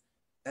Lviv.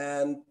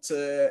 And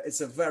it's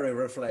a very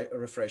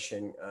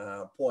refreshing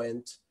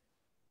point.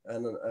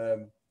 And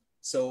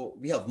so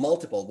we have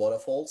multiple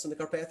waterfalls in the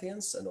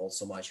Carpathians and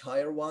also much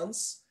higher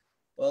ones.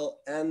 Well,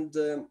 and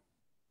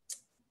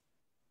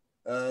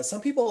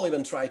some people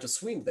even try to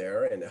swim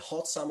there in the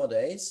hot summer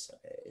days.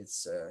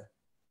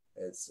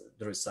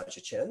 There is such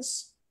a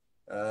chance.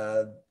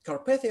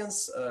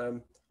 Carpathians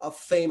are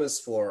famous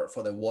for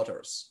the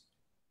waters.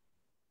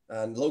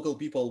 And local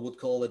people would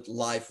call it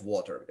life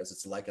water because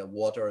it's like a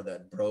water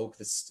that broke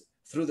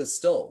through the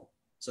stone.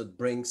 So it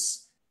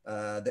brings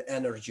the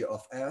energy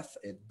of earth.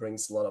 It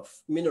brings a lot of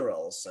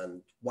minerals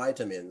and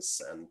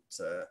vitamins and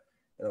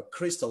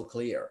crystal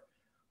clear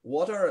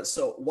water.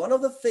 So one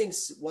of the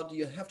things what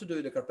you have to do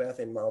in the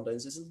Carpathian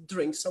Mountains is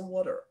drink some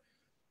water.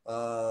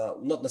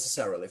 Not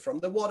necessarily from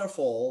the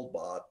waterfall,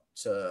 but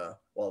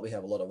well, we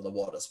have a lot of the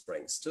water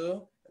springs too.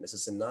 And this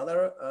is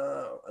another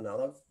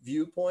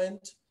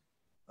viewpoint.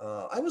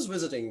 I was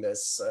visiting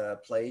this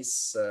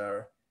place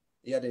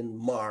yet in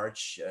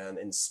March, and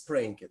in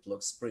spring it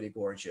looks pretty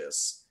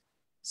gorgeous.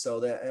 So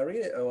the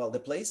area, well, the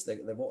place,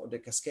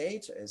 the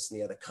cascade is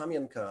near the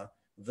Kamienka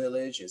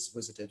village, is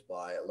visited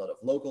by a lot of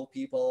local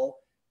people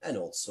and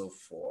also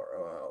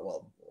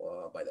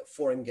by the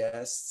foreign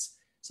guests.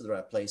 So there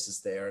are places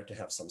there to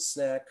have some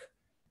snack.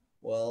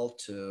 Well,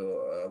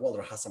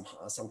 there are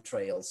some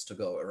trails to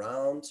go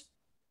around,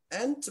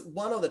 and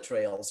one of the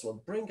trails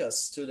will bring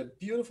us to the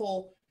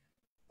beautiful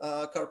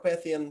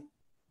Carpathian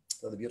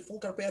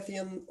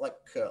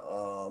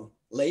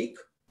lake.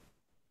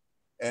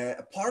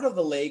 A part of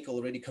the lake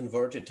already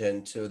converted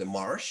into the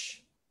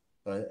marsh,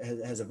 but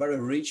it has a very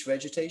rich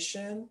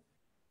vegetation.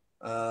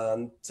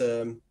 And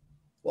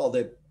well,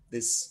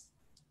 this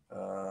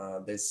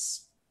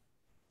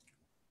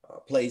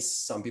place,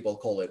 some people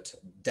call it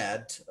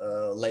dead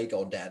lake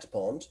or dead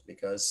pond,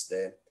 because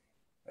the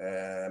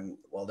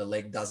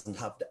lake doesn't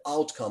have the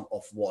outcome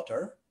of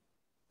water.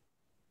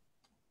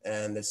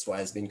 And that's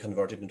why it's been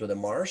converted into the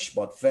marsh,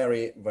 but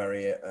very,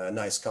 very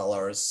nice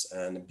colors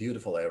and a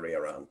beautiful area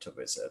around to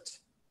visit.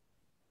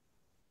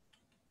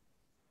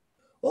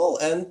 Well,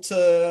 and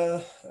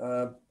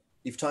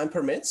if time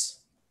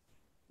permits,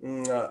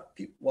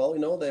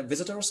 the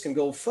visitors can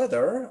go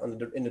further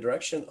in the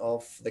direction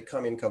of the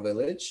Kamienka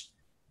village.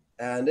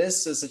 And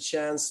this is a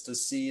chance to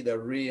see the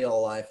real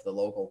life of the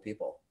local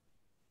people.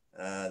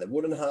 The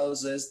wooden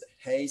houses, the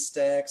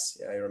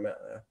haystacks, I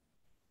remember,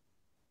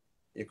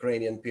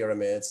 Ukrainian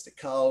pyramids, the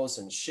cows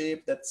and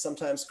sheep that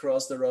sometimes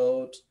cross the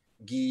road,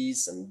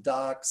 geese and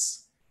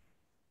ducks.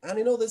 And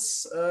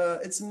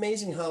it's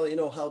amazing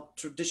how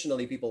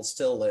traditionally people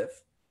still live.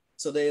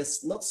 So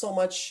there's not so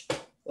much,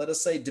 let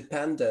us say,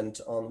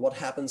 dependent on what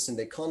happens in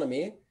the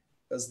economy,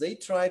 because they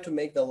try to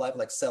make their life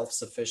like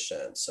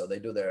self-sufficient. So they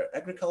do their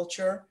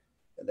agriculture.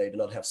 They do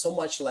not have so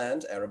much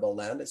land, arable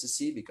land, as you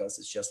see, because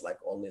it's just like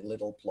only a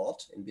little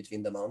plot in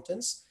between the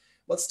mountains.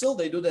 But still,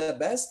 they do their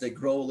best. They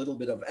grow a little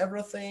bit of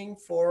everything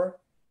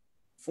for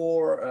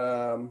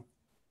their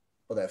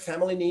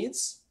family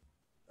needs,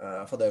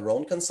 for their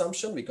own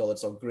consumption. We call it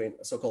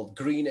so-called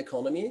green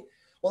economy.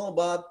 Well,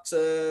 but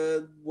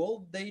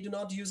well, they do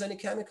not use any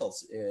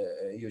chemicals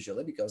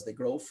usually, because they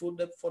grow food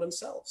for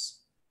themselves.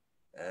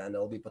 And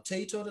there'll be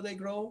potato that they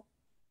grow.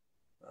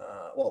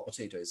 Well,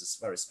 potato is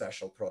a very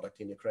special product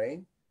in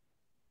Ukraine.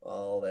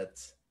 Well, that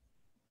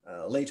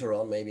later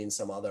on, maybe in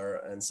some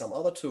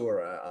other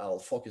tour, I'll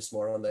focus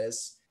more on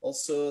this.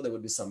 Also, there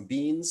would be some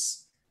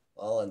beans,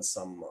 well, and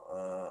some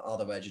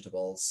other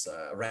vegetables,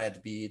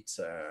 red beet,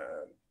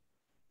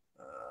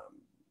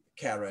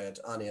 carrot,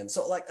 onion,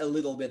 so like a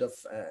little bit of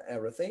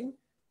everything.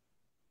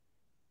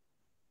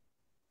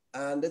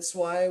 And that's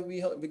why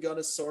we got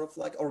a sort of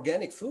like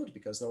organic food,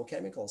 because no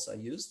chemicals are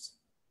used.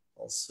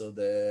 Also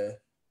the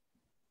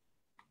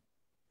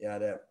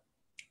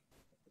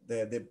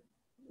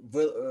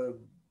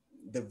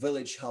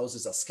village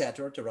houses are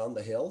scattered around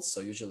the hills. So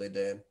usually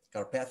the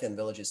Carpathian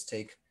villages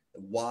take a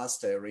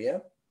vast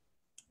area.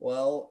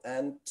 Well,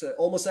 and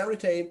almost every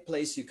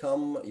place you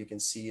come, you can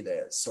see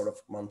the sort of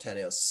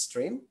mountainous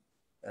stream,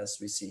 as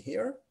we see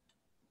here.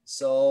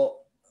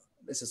 So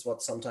this is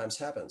what sometimes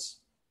happens.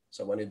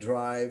 So when you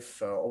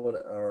drive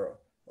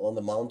along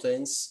the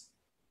mountains,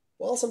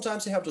 well,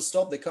 sometimes you have to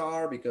stop the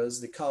car because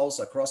the cows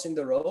are crossing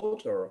the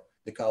road, or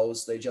the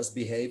cows, they just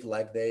behave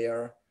like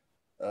they're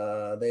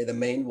the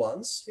main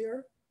ones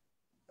here.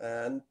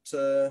 And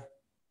a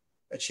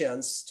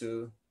chance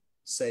to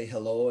say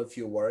hello, a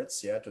few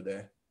words, yeah, to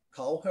the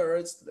cow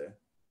herds, to the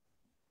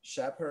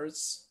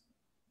shepherds.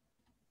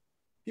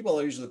 People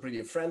are usually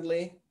pretty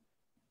friendly.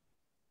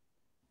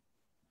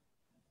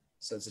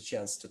 So it's a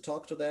chance to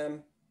talk to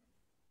them.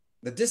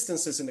 The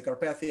distances in the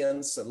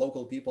Carpathians,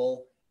 local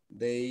people,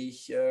 they,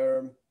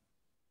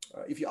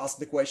 if you ask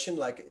the question,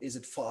 like, is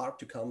it far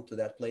to come to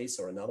that place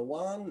or another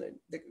one?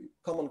 The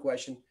common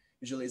question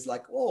usually is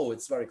like, oh,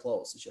 it's very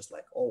close. It's just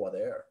like over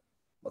there.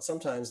 But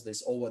sometimes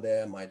this over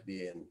there might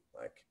be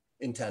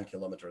in 10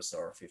 kilometers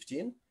or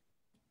 15.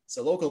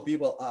 So local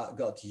people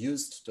got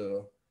used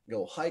to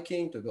go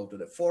hiking, to go to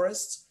the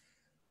forests.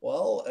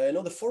 Well,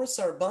 the forests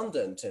are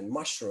abundant in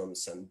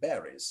mushrooms and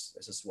berries.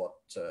 This is what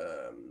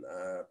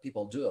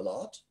people do a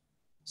lot.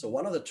 So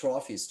one of the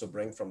trophies to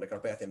bring from the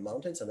Carpathian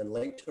Mountains, and then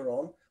later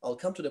on, I'll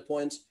come to the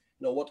point,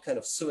 what kind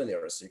of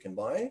souvenirs you can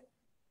buy.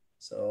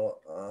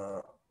 So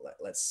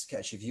let's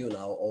catch a view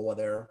now over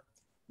there,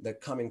 the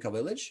Kamenka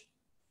village.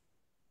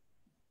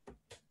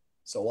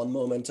 So one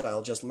moment,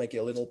 I'll just make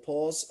a little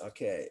pause.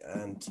 Okay,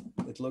 and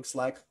it looks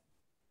like,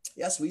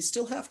 yes, we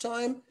still have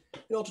time,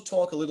 to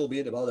talk a little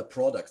bit about the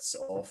products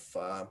of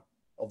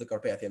the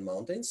Carpathian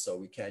Mountains. So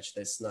we catch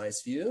this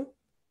nice view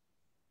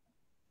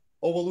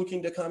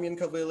overlooking the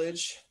Kamenka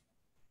village.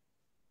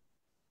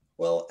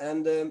 Well,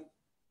 and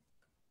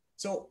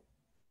so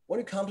when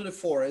you come to the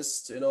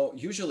forest,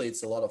 usually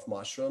it's a lot of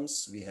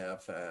mushrooms. We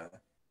have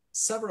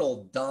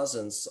several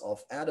dozens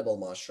of edible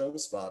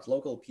mushrooms, but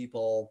local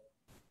people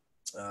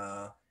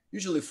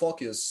usually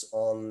focus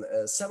on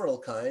several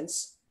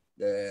kinds,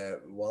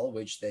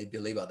 which they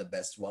believe are the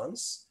best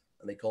ones,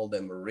 and they call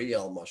them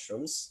real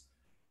mushrooms.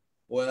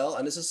 Well,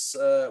 and this is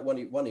when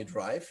you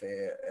drive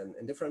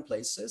in different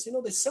places,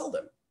 they sell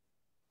them,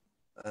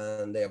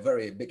 and they are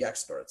very big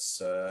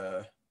experts.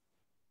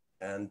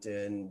 And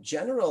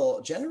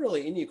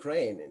generally in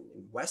Ukraine, in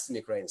Western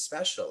Ukraine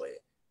especially,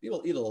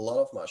 people eat a lot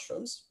of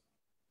mushrooms.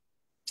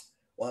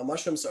 Well,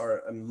 mushrooms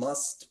are a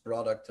must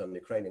product on the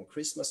Ukrainian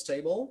Christmas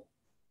table.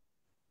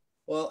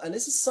 Well, and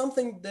this is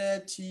something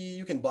that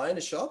you can buy in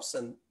the shops,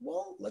 and,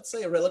 well, let's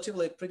say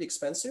relatively pretty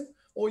expensive,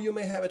 or you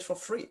may have it for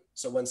free.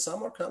 So when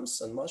summer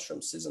comes and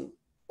mushroom season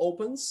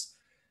opens,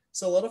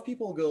 so a lot of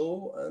people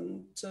go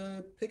and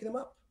pick them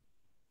up.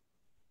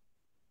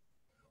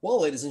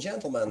 Well, ladies and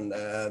gentlemen,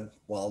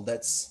 well,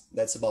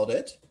 that's about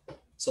it.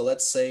 So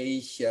let's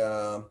say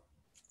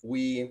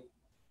we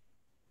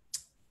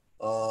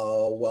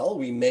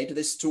made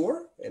this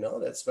tour.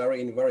 That's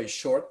in very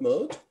short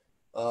mode.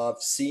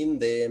 I've seen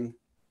the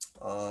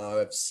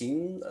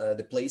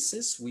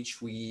places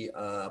which we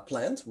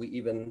planned. We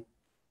even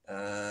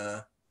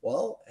had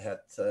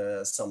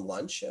some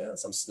lunch,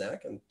 some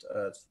snack, and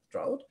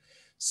trout.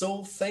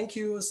 So thank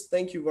you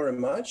very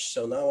much.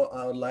 So now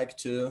I would like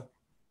to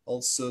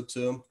also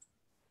to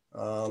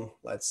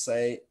let's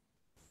say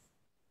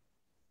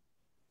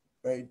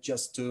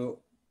just to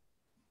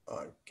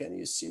can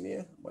you see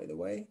me, by the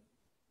way?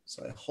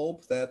 So I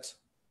hope that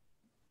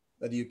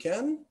you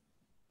can.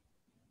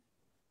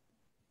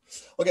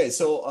 Okay,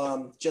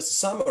 so just to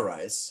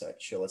summarize,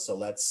 actually, so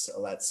let's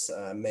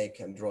make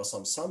and draw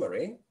some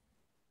summary.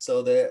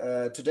 So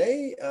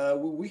today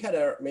we had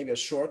maybe a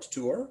short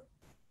tour.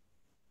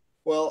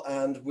 Well,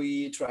 and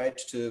we tried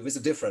to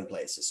visit different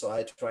places. So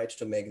I tried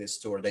to make this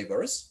tour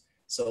diverse,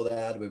 so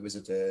that we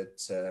visited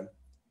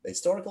the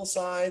historical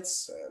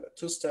sites, the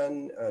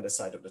Tustan, the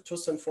site of the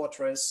Tustan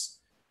fortress.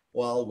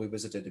 Well, we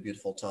visited the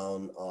beautiful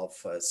town of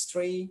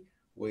Stryi.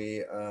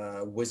 We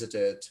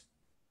visited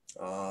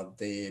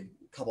the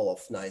couple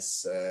of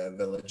nice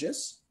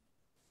villages.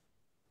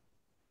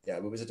 Yeah,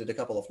 we visited a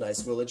couple of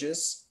nice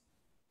villages.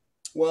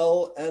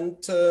 Well, and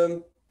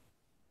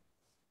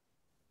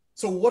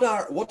so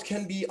what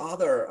can be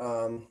other,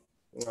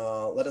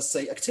 let us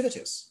say,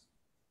 activities?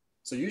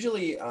 So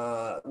usually,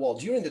 well,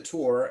 during the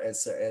tour,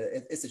 it's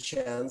a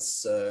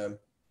chance to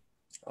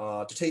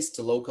taste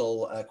the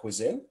local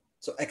cuisine.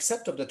 So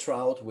except of the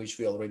trout, which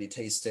we already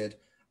tasted,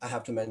 I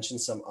have to mention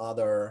some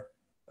other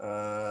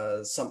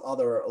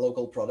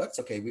local products.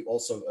 Okay, we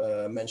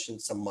also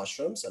mentioned some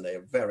mushrooms, and they're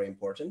a very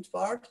important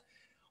part.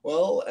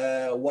 Well,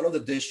 one of the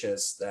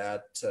dishes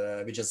that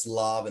we just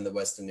love in the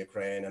Western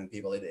Ukraine and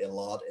people eat a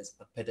lot is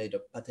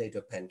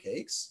potato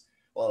pancakes.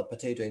 Well,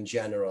 potato in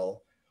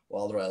general,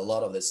 well, there are a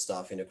lot of this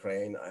stuff in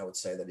Ukraine. I would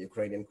say that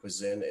Ukrainian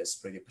cuisine is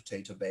pretty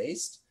potato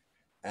based.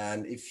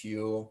 And if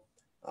you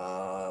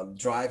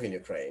drive in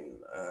Ukraine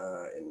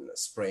in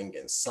spring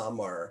and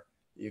summer,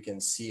 you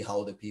can see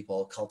how the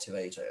people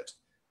cultivate it.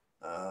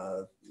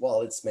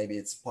 Well,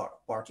 it's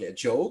partly a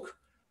joke,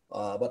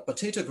 but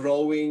potato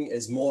growing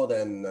is more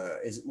than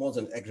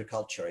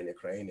agriculture in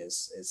Ukraine.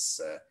 Is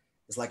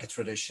like a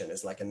tradition.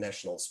 It's like a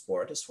national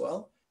sport as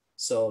well.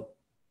 So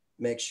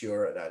make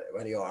sure that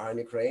when you are in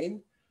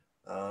Ukraine,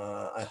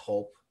 I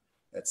hope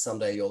that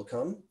someday you'll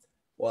come.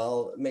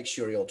 Well, make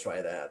sure you'll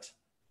try that.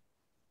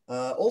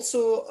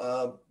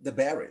 Also, the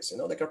berries. You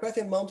know, the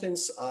Carpathian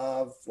Mountains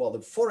well,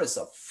 the forests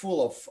are full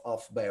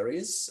of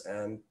berries,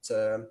 and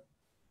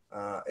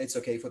it's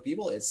okay for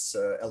people. It's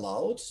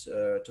allowed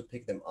to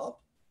pick them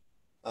up,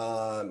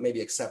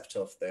 maybe except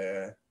of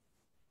the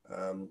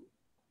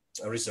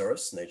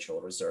reserves,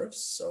 natural reserves.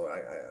 So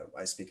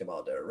I speak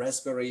about the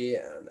raspberry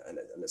and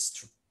the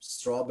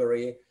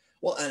strawberry,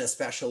 well, and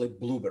especially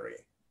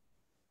blueberry.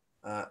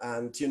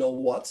 And you know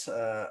what?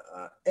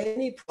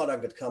 Any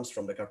product that comes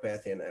from the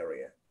Carpathian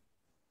area,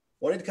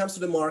 when it comes to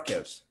the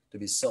market to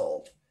be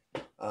sold,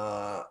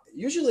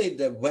 usually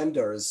the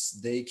vendors,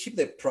 they keep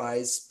the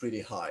price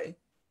pretty high.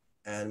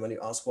 And when you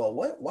ask, well,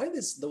 why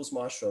those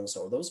mushrooms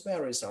or those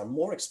berries are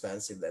more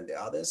expensive than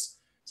the others?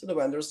 So the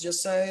vendors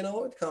just say, you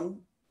know,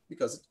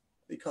 because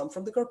they come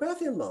from the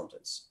Carpathian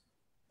Mountains.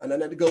 And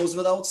then it goes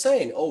without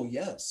saying, oh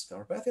yes,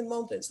 Carpathian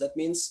Mountains. That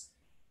means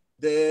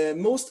the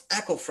most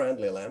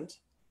eco-friendly land,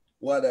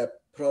 where the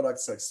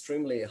products are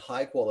extremely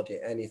high quality,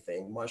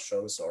 anything,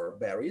 mushrooms or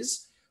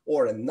berries.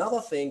 Or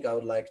another thing I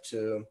would like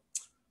to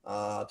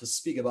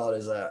speak about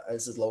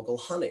is local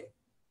honey.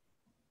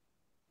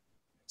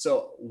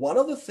 So one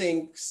of the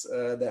things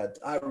that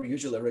I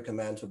usually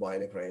recommend to buy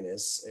in Ukraine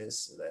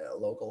is the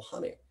local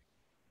honey.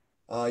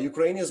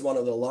 Ukraine is one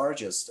of the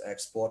largest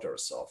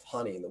exporters of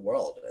honey in the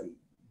world, and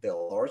the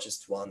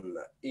largest one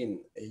in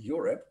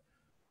Europe.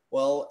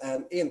 Well,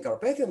 and in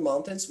Carpathian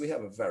Mountains, we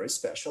have a very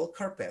special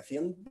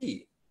Carpathian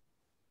bee.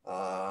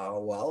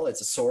 Well,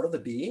 it's a sort of the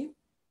bee,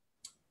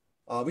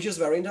 which is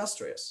very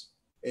industrious.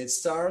 It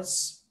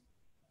starts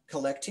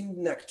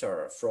collecting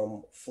nectar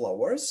from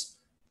flowers.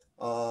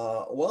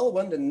 Well,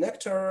 when the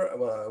nectar,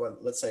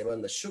 let's say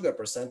when the sugar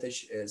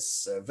percentage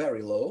is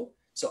very low,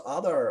 so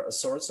other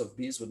sorts of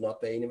bees would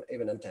not pay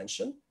even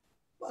attention,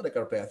 but the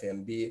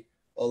Carpathian bee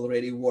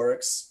already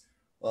works.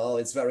 Well,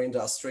 it's very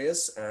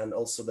industrious, and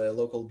also the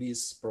local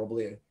bees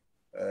probably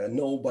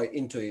know by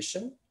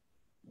intuition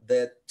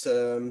that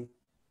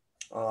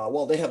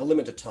well, they have a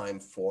limited time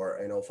for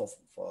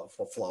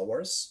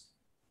flowers.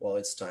 Well,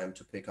 it's time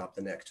to pick up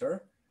the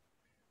nectar.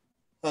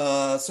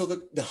 So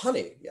the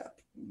honey, yeah,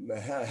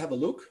 have a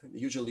look.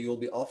 Usually you'll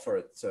be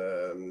offered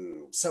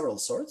several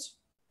sorts.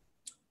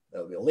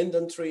 There will be a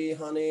linden tree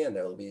honey, and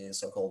there will be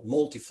so-called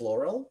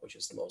multifloral, which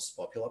is the most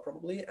popular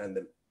probably, and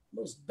the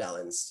most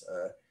balanced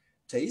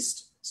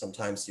taste.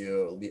 Sometimes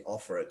you will be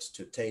offered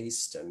to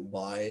taste and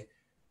buy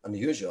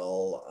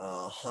unusual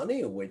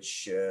honey,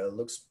 which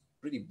looks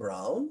pretty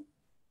brown,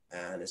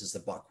 and this is the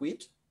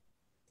buckwheat.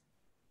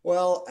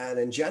 Well, and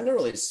in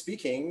generally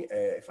speaking,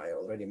 if I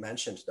already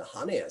mentioned the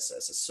honey as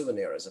a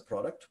souvenir, as a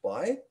product to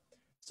buy,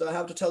 so I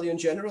have to tell you in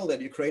general that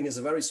Ukraine is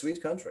a very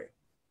sweet country,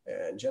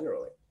 and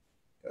generally,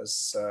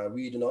 because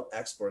we do not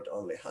export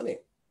only honey.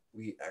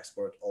 We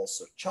export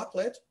also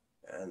chocolate,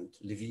 and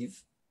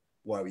Lviv,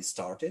 where we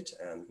started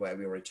and where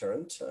we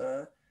returned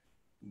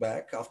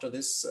back after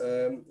this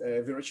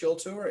virtual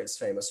tour, is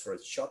famous for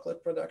its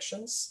chocolate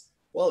productions.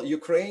 Well,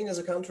 Ukraine as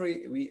a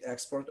country, we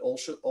export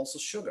also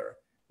sugar,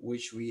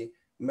 which we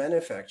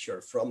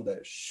manufacture from the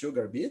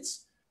sugar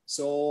beets.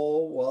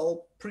 So,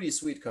 well, pretty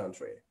sweet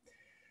country.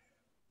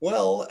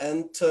 Well,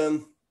 and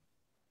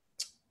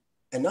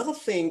another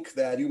thing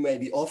that you may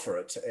be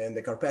offered in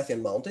the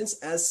Carpathian Mountains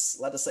as,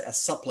 let us say, a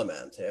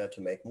supplement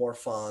to make more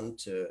fun,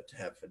 to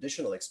have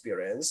additional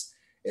experience,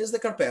 is the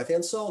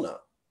Carpathian sauna.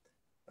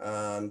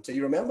 And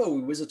you remember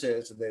we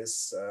visited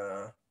this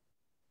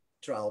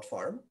trout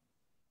farm.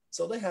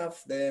 So they have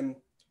the,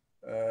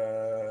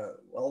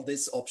 well,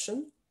 this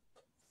option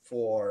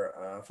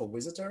for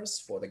visitors,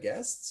 for the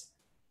guests.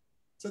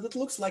 So that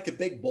looks like a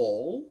big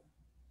bowl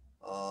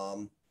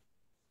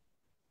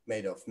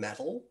made of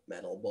metal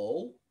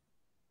bowl.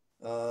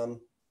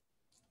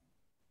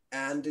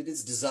 And it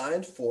is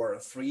designed for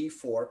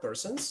 3-4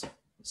 persons,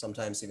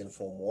 sometimes even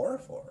for more,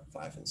 for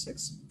 5 and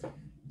 6.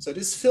 So it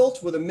is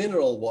filled with the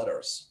mineral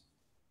waters.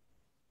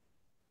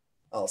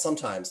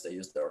 Sometimes they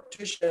use the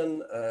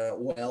artesian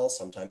well,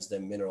 sometimes the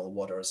mineral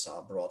waters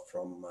are brought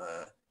from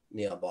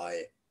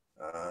nearby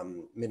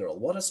mineral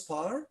water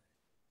spa.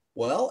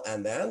 Well,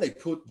 and then they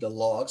put the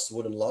logs,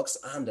 wooden logs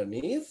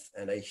underneath,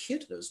 and they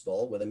hit this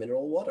bowl with the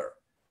mineral water.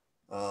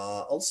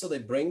 Also, they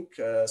bring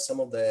some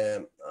of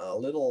the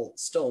little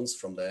stones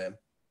from the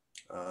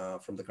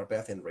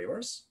Carpathian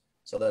rivers,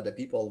 so that the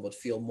people would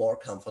feel more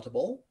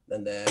comfortable.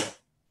 Then the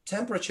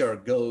temperature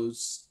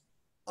goes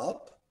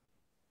up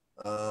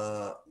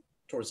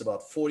towards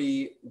about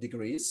 40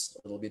 degrees,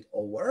 a little bit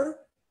over.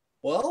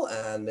 Well,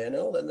 and then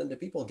the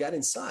people get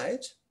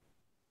inside.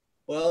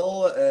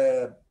 Well,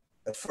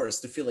 at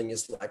first the feeling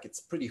is like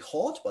it's pretty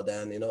hot, but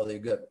then you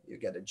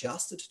get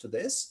adjusted to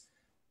this,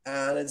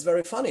 and it's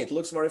very funny. It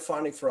looks very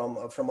funny from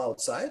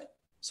outside.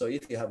 So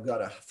if you have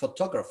got a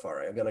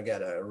photographer, you're gonna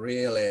get a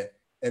really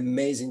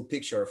amazing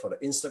picture for the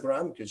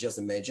Instagram. You could just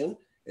imagine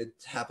it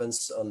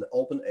happens on the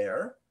open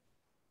air.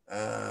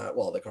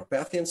 Well, the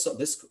Carpathian, so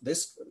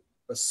this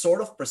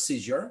sort of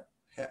procedure,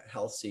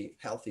 healthy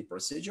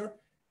procedure,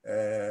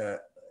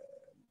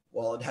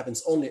 well, it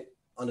happens only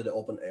under the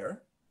open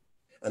air,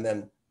 and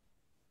then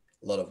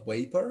a lot of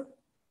vapor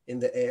in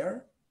the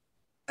air,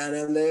 and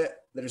then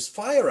there's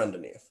fire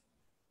underneath,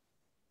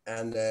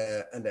 and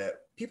the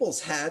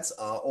people's heads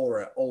are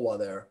over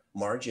their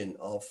margin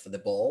of the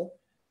bowl.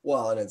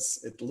 Well, and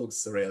it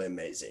looks really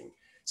amazing.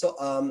 So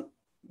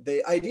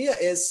the idea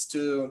is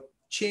to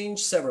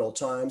change several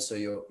times, so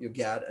you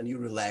get and you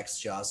relax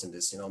just in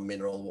this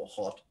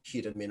hot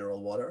heated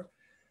mineral water.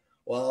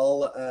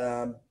 Well,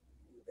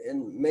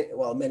 in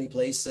many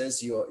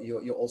places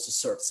you also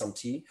serve some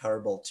tea,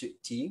 herbal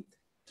tea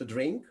to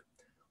drink.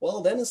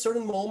 Well, then at a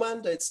certain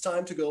moment it's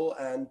time to go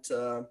and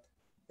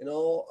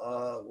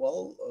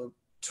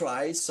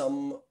try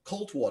some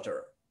cold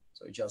water.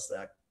 So just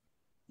like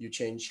you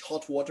change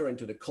hot water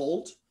into the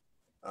cold.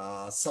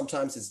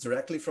 Sometimes it's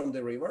directly from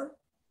the river.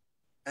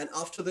 And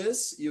after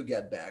this, you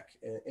get back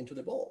into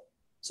the bowl.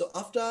 So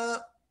after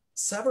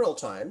several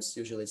times,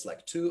 usually it's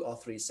like 2 or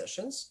 3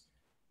 sessions,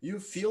 you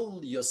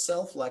feel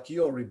yourself like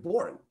you're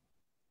reborn.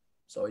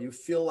 So you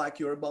feel like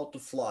you're about to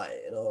fly,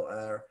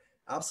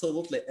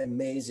 absolutely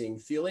amazing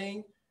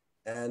feeling,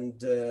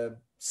 and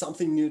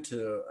something new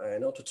to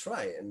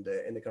try in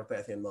the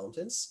Carpathian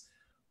Mountains.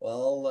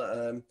 Well,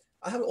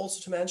 I have also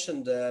to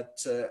mention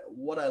that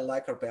what I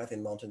like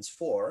Carpathian Mountains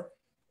for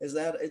is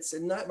that it's a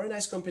very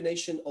nice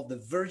combination of the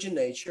virgin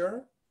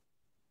nature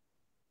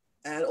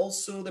and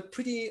also the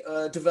pretty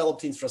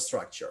developed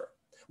infrastructure,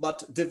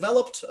 but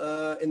developed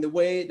in the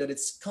way that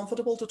it's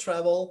comfortable to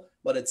travel,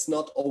 but it's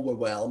not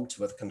overwhelmed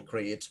with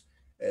concrete.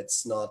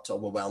 It's not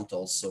overwhelmed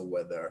also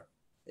with a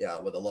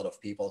lot of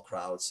people,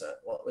 crowds.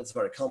 Well, it's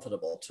very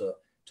comfortable to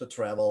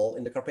travel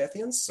in the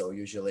Carpathians. So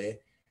usually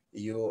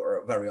you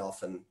are very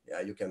often,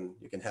 you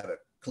can have a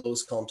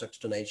close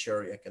contact to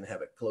nature. You can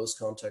have a close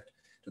contact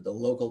to the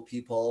local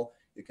people.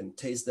 You can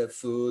taste their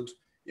food.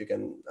 You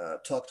can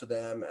talk to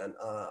them, and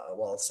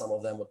some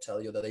of them would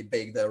tell you that they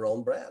bake their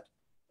own bread,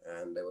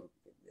 and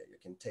you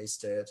can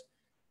taste it.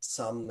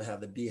 Some have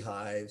the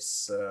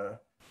beehives.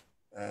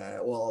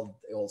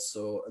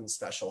 Also on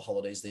special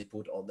holidays, they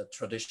put all the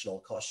traditional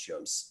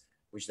costumes,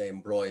 which they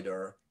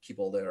embroider, keep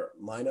all their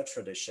minor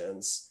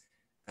traditions.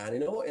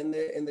 And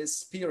in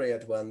this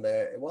period when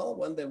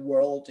the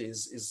world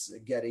is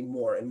getting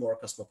more and more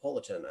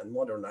cosmopolitan and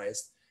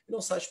modernized,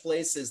 such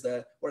places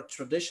where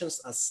traditions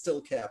are still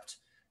kept,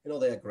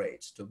 they are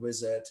great to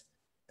visit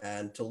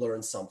and to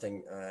learn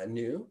something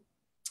new.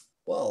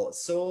 Well,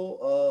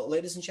 so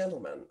ladies and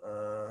gentlemen,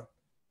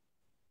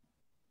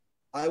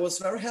 I was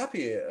very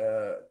happy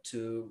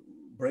to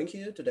bring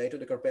you today to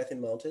the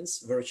Carpathian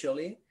Mountains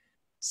virtually.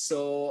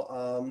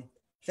 So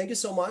thank you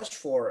so much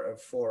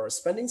for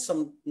spending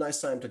some nice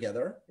time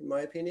together, in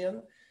my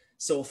opinion.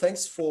 So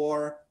thanks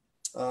for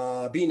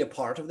being a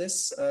part of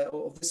this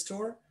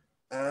tour.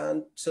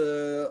 And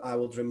I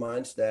would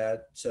remind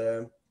that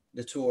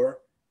the tour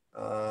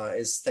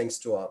is thanks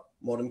to our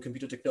modern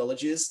computer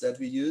technologies that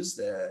we use,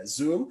 the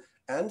Zoom,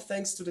 and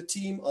thanks to the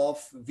team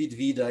of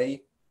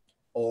Vidvidai,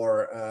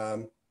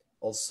 or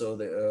also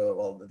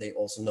they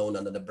also known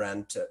under the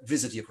brand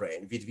Visit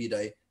Ukraine,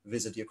 Vidvidai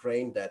Visit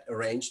Ukraine, that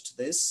arranged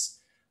this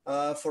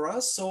for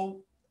us.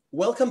 So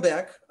welcome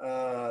back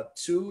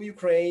to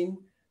Ukraine,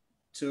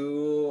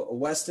 to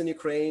Western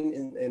Ukraine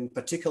in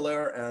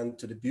particular, and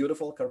to the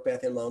beautiful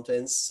Carpathian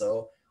Mountains.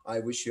 So I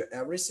wish you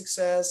every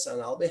success, and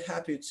I'll be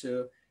happy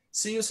to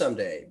see you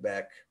someday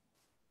back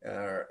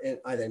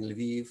either in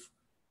Lviv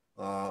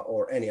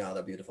or any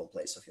other beautiful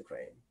place of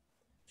Ukraine.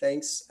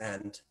 Thanks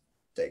and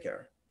take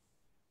care.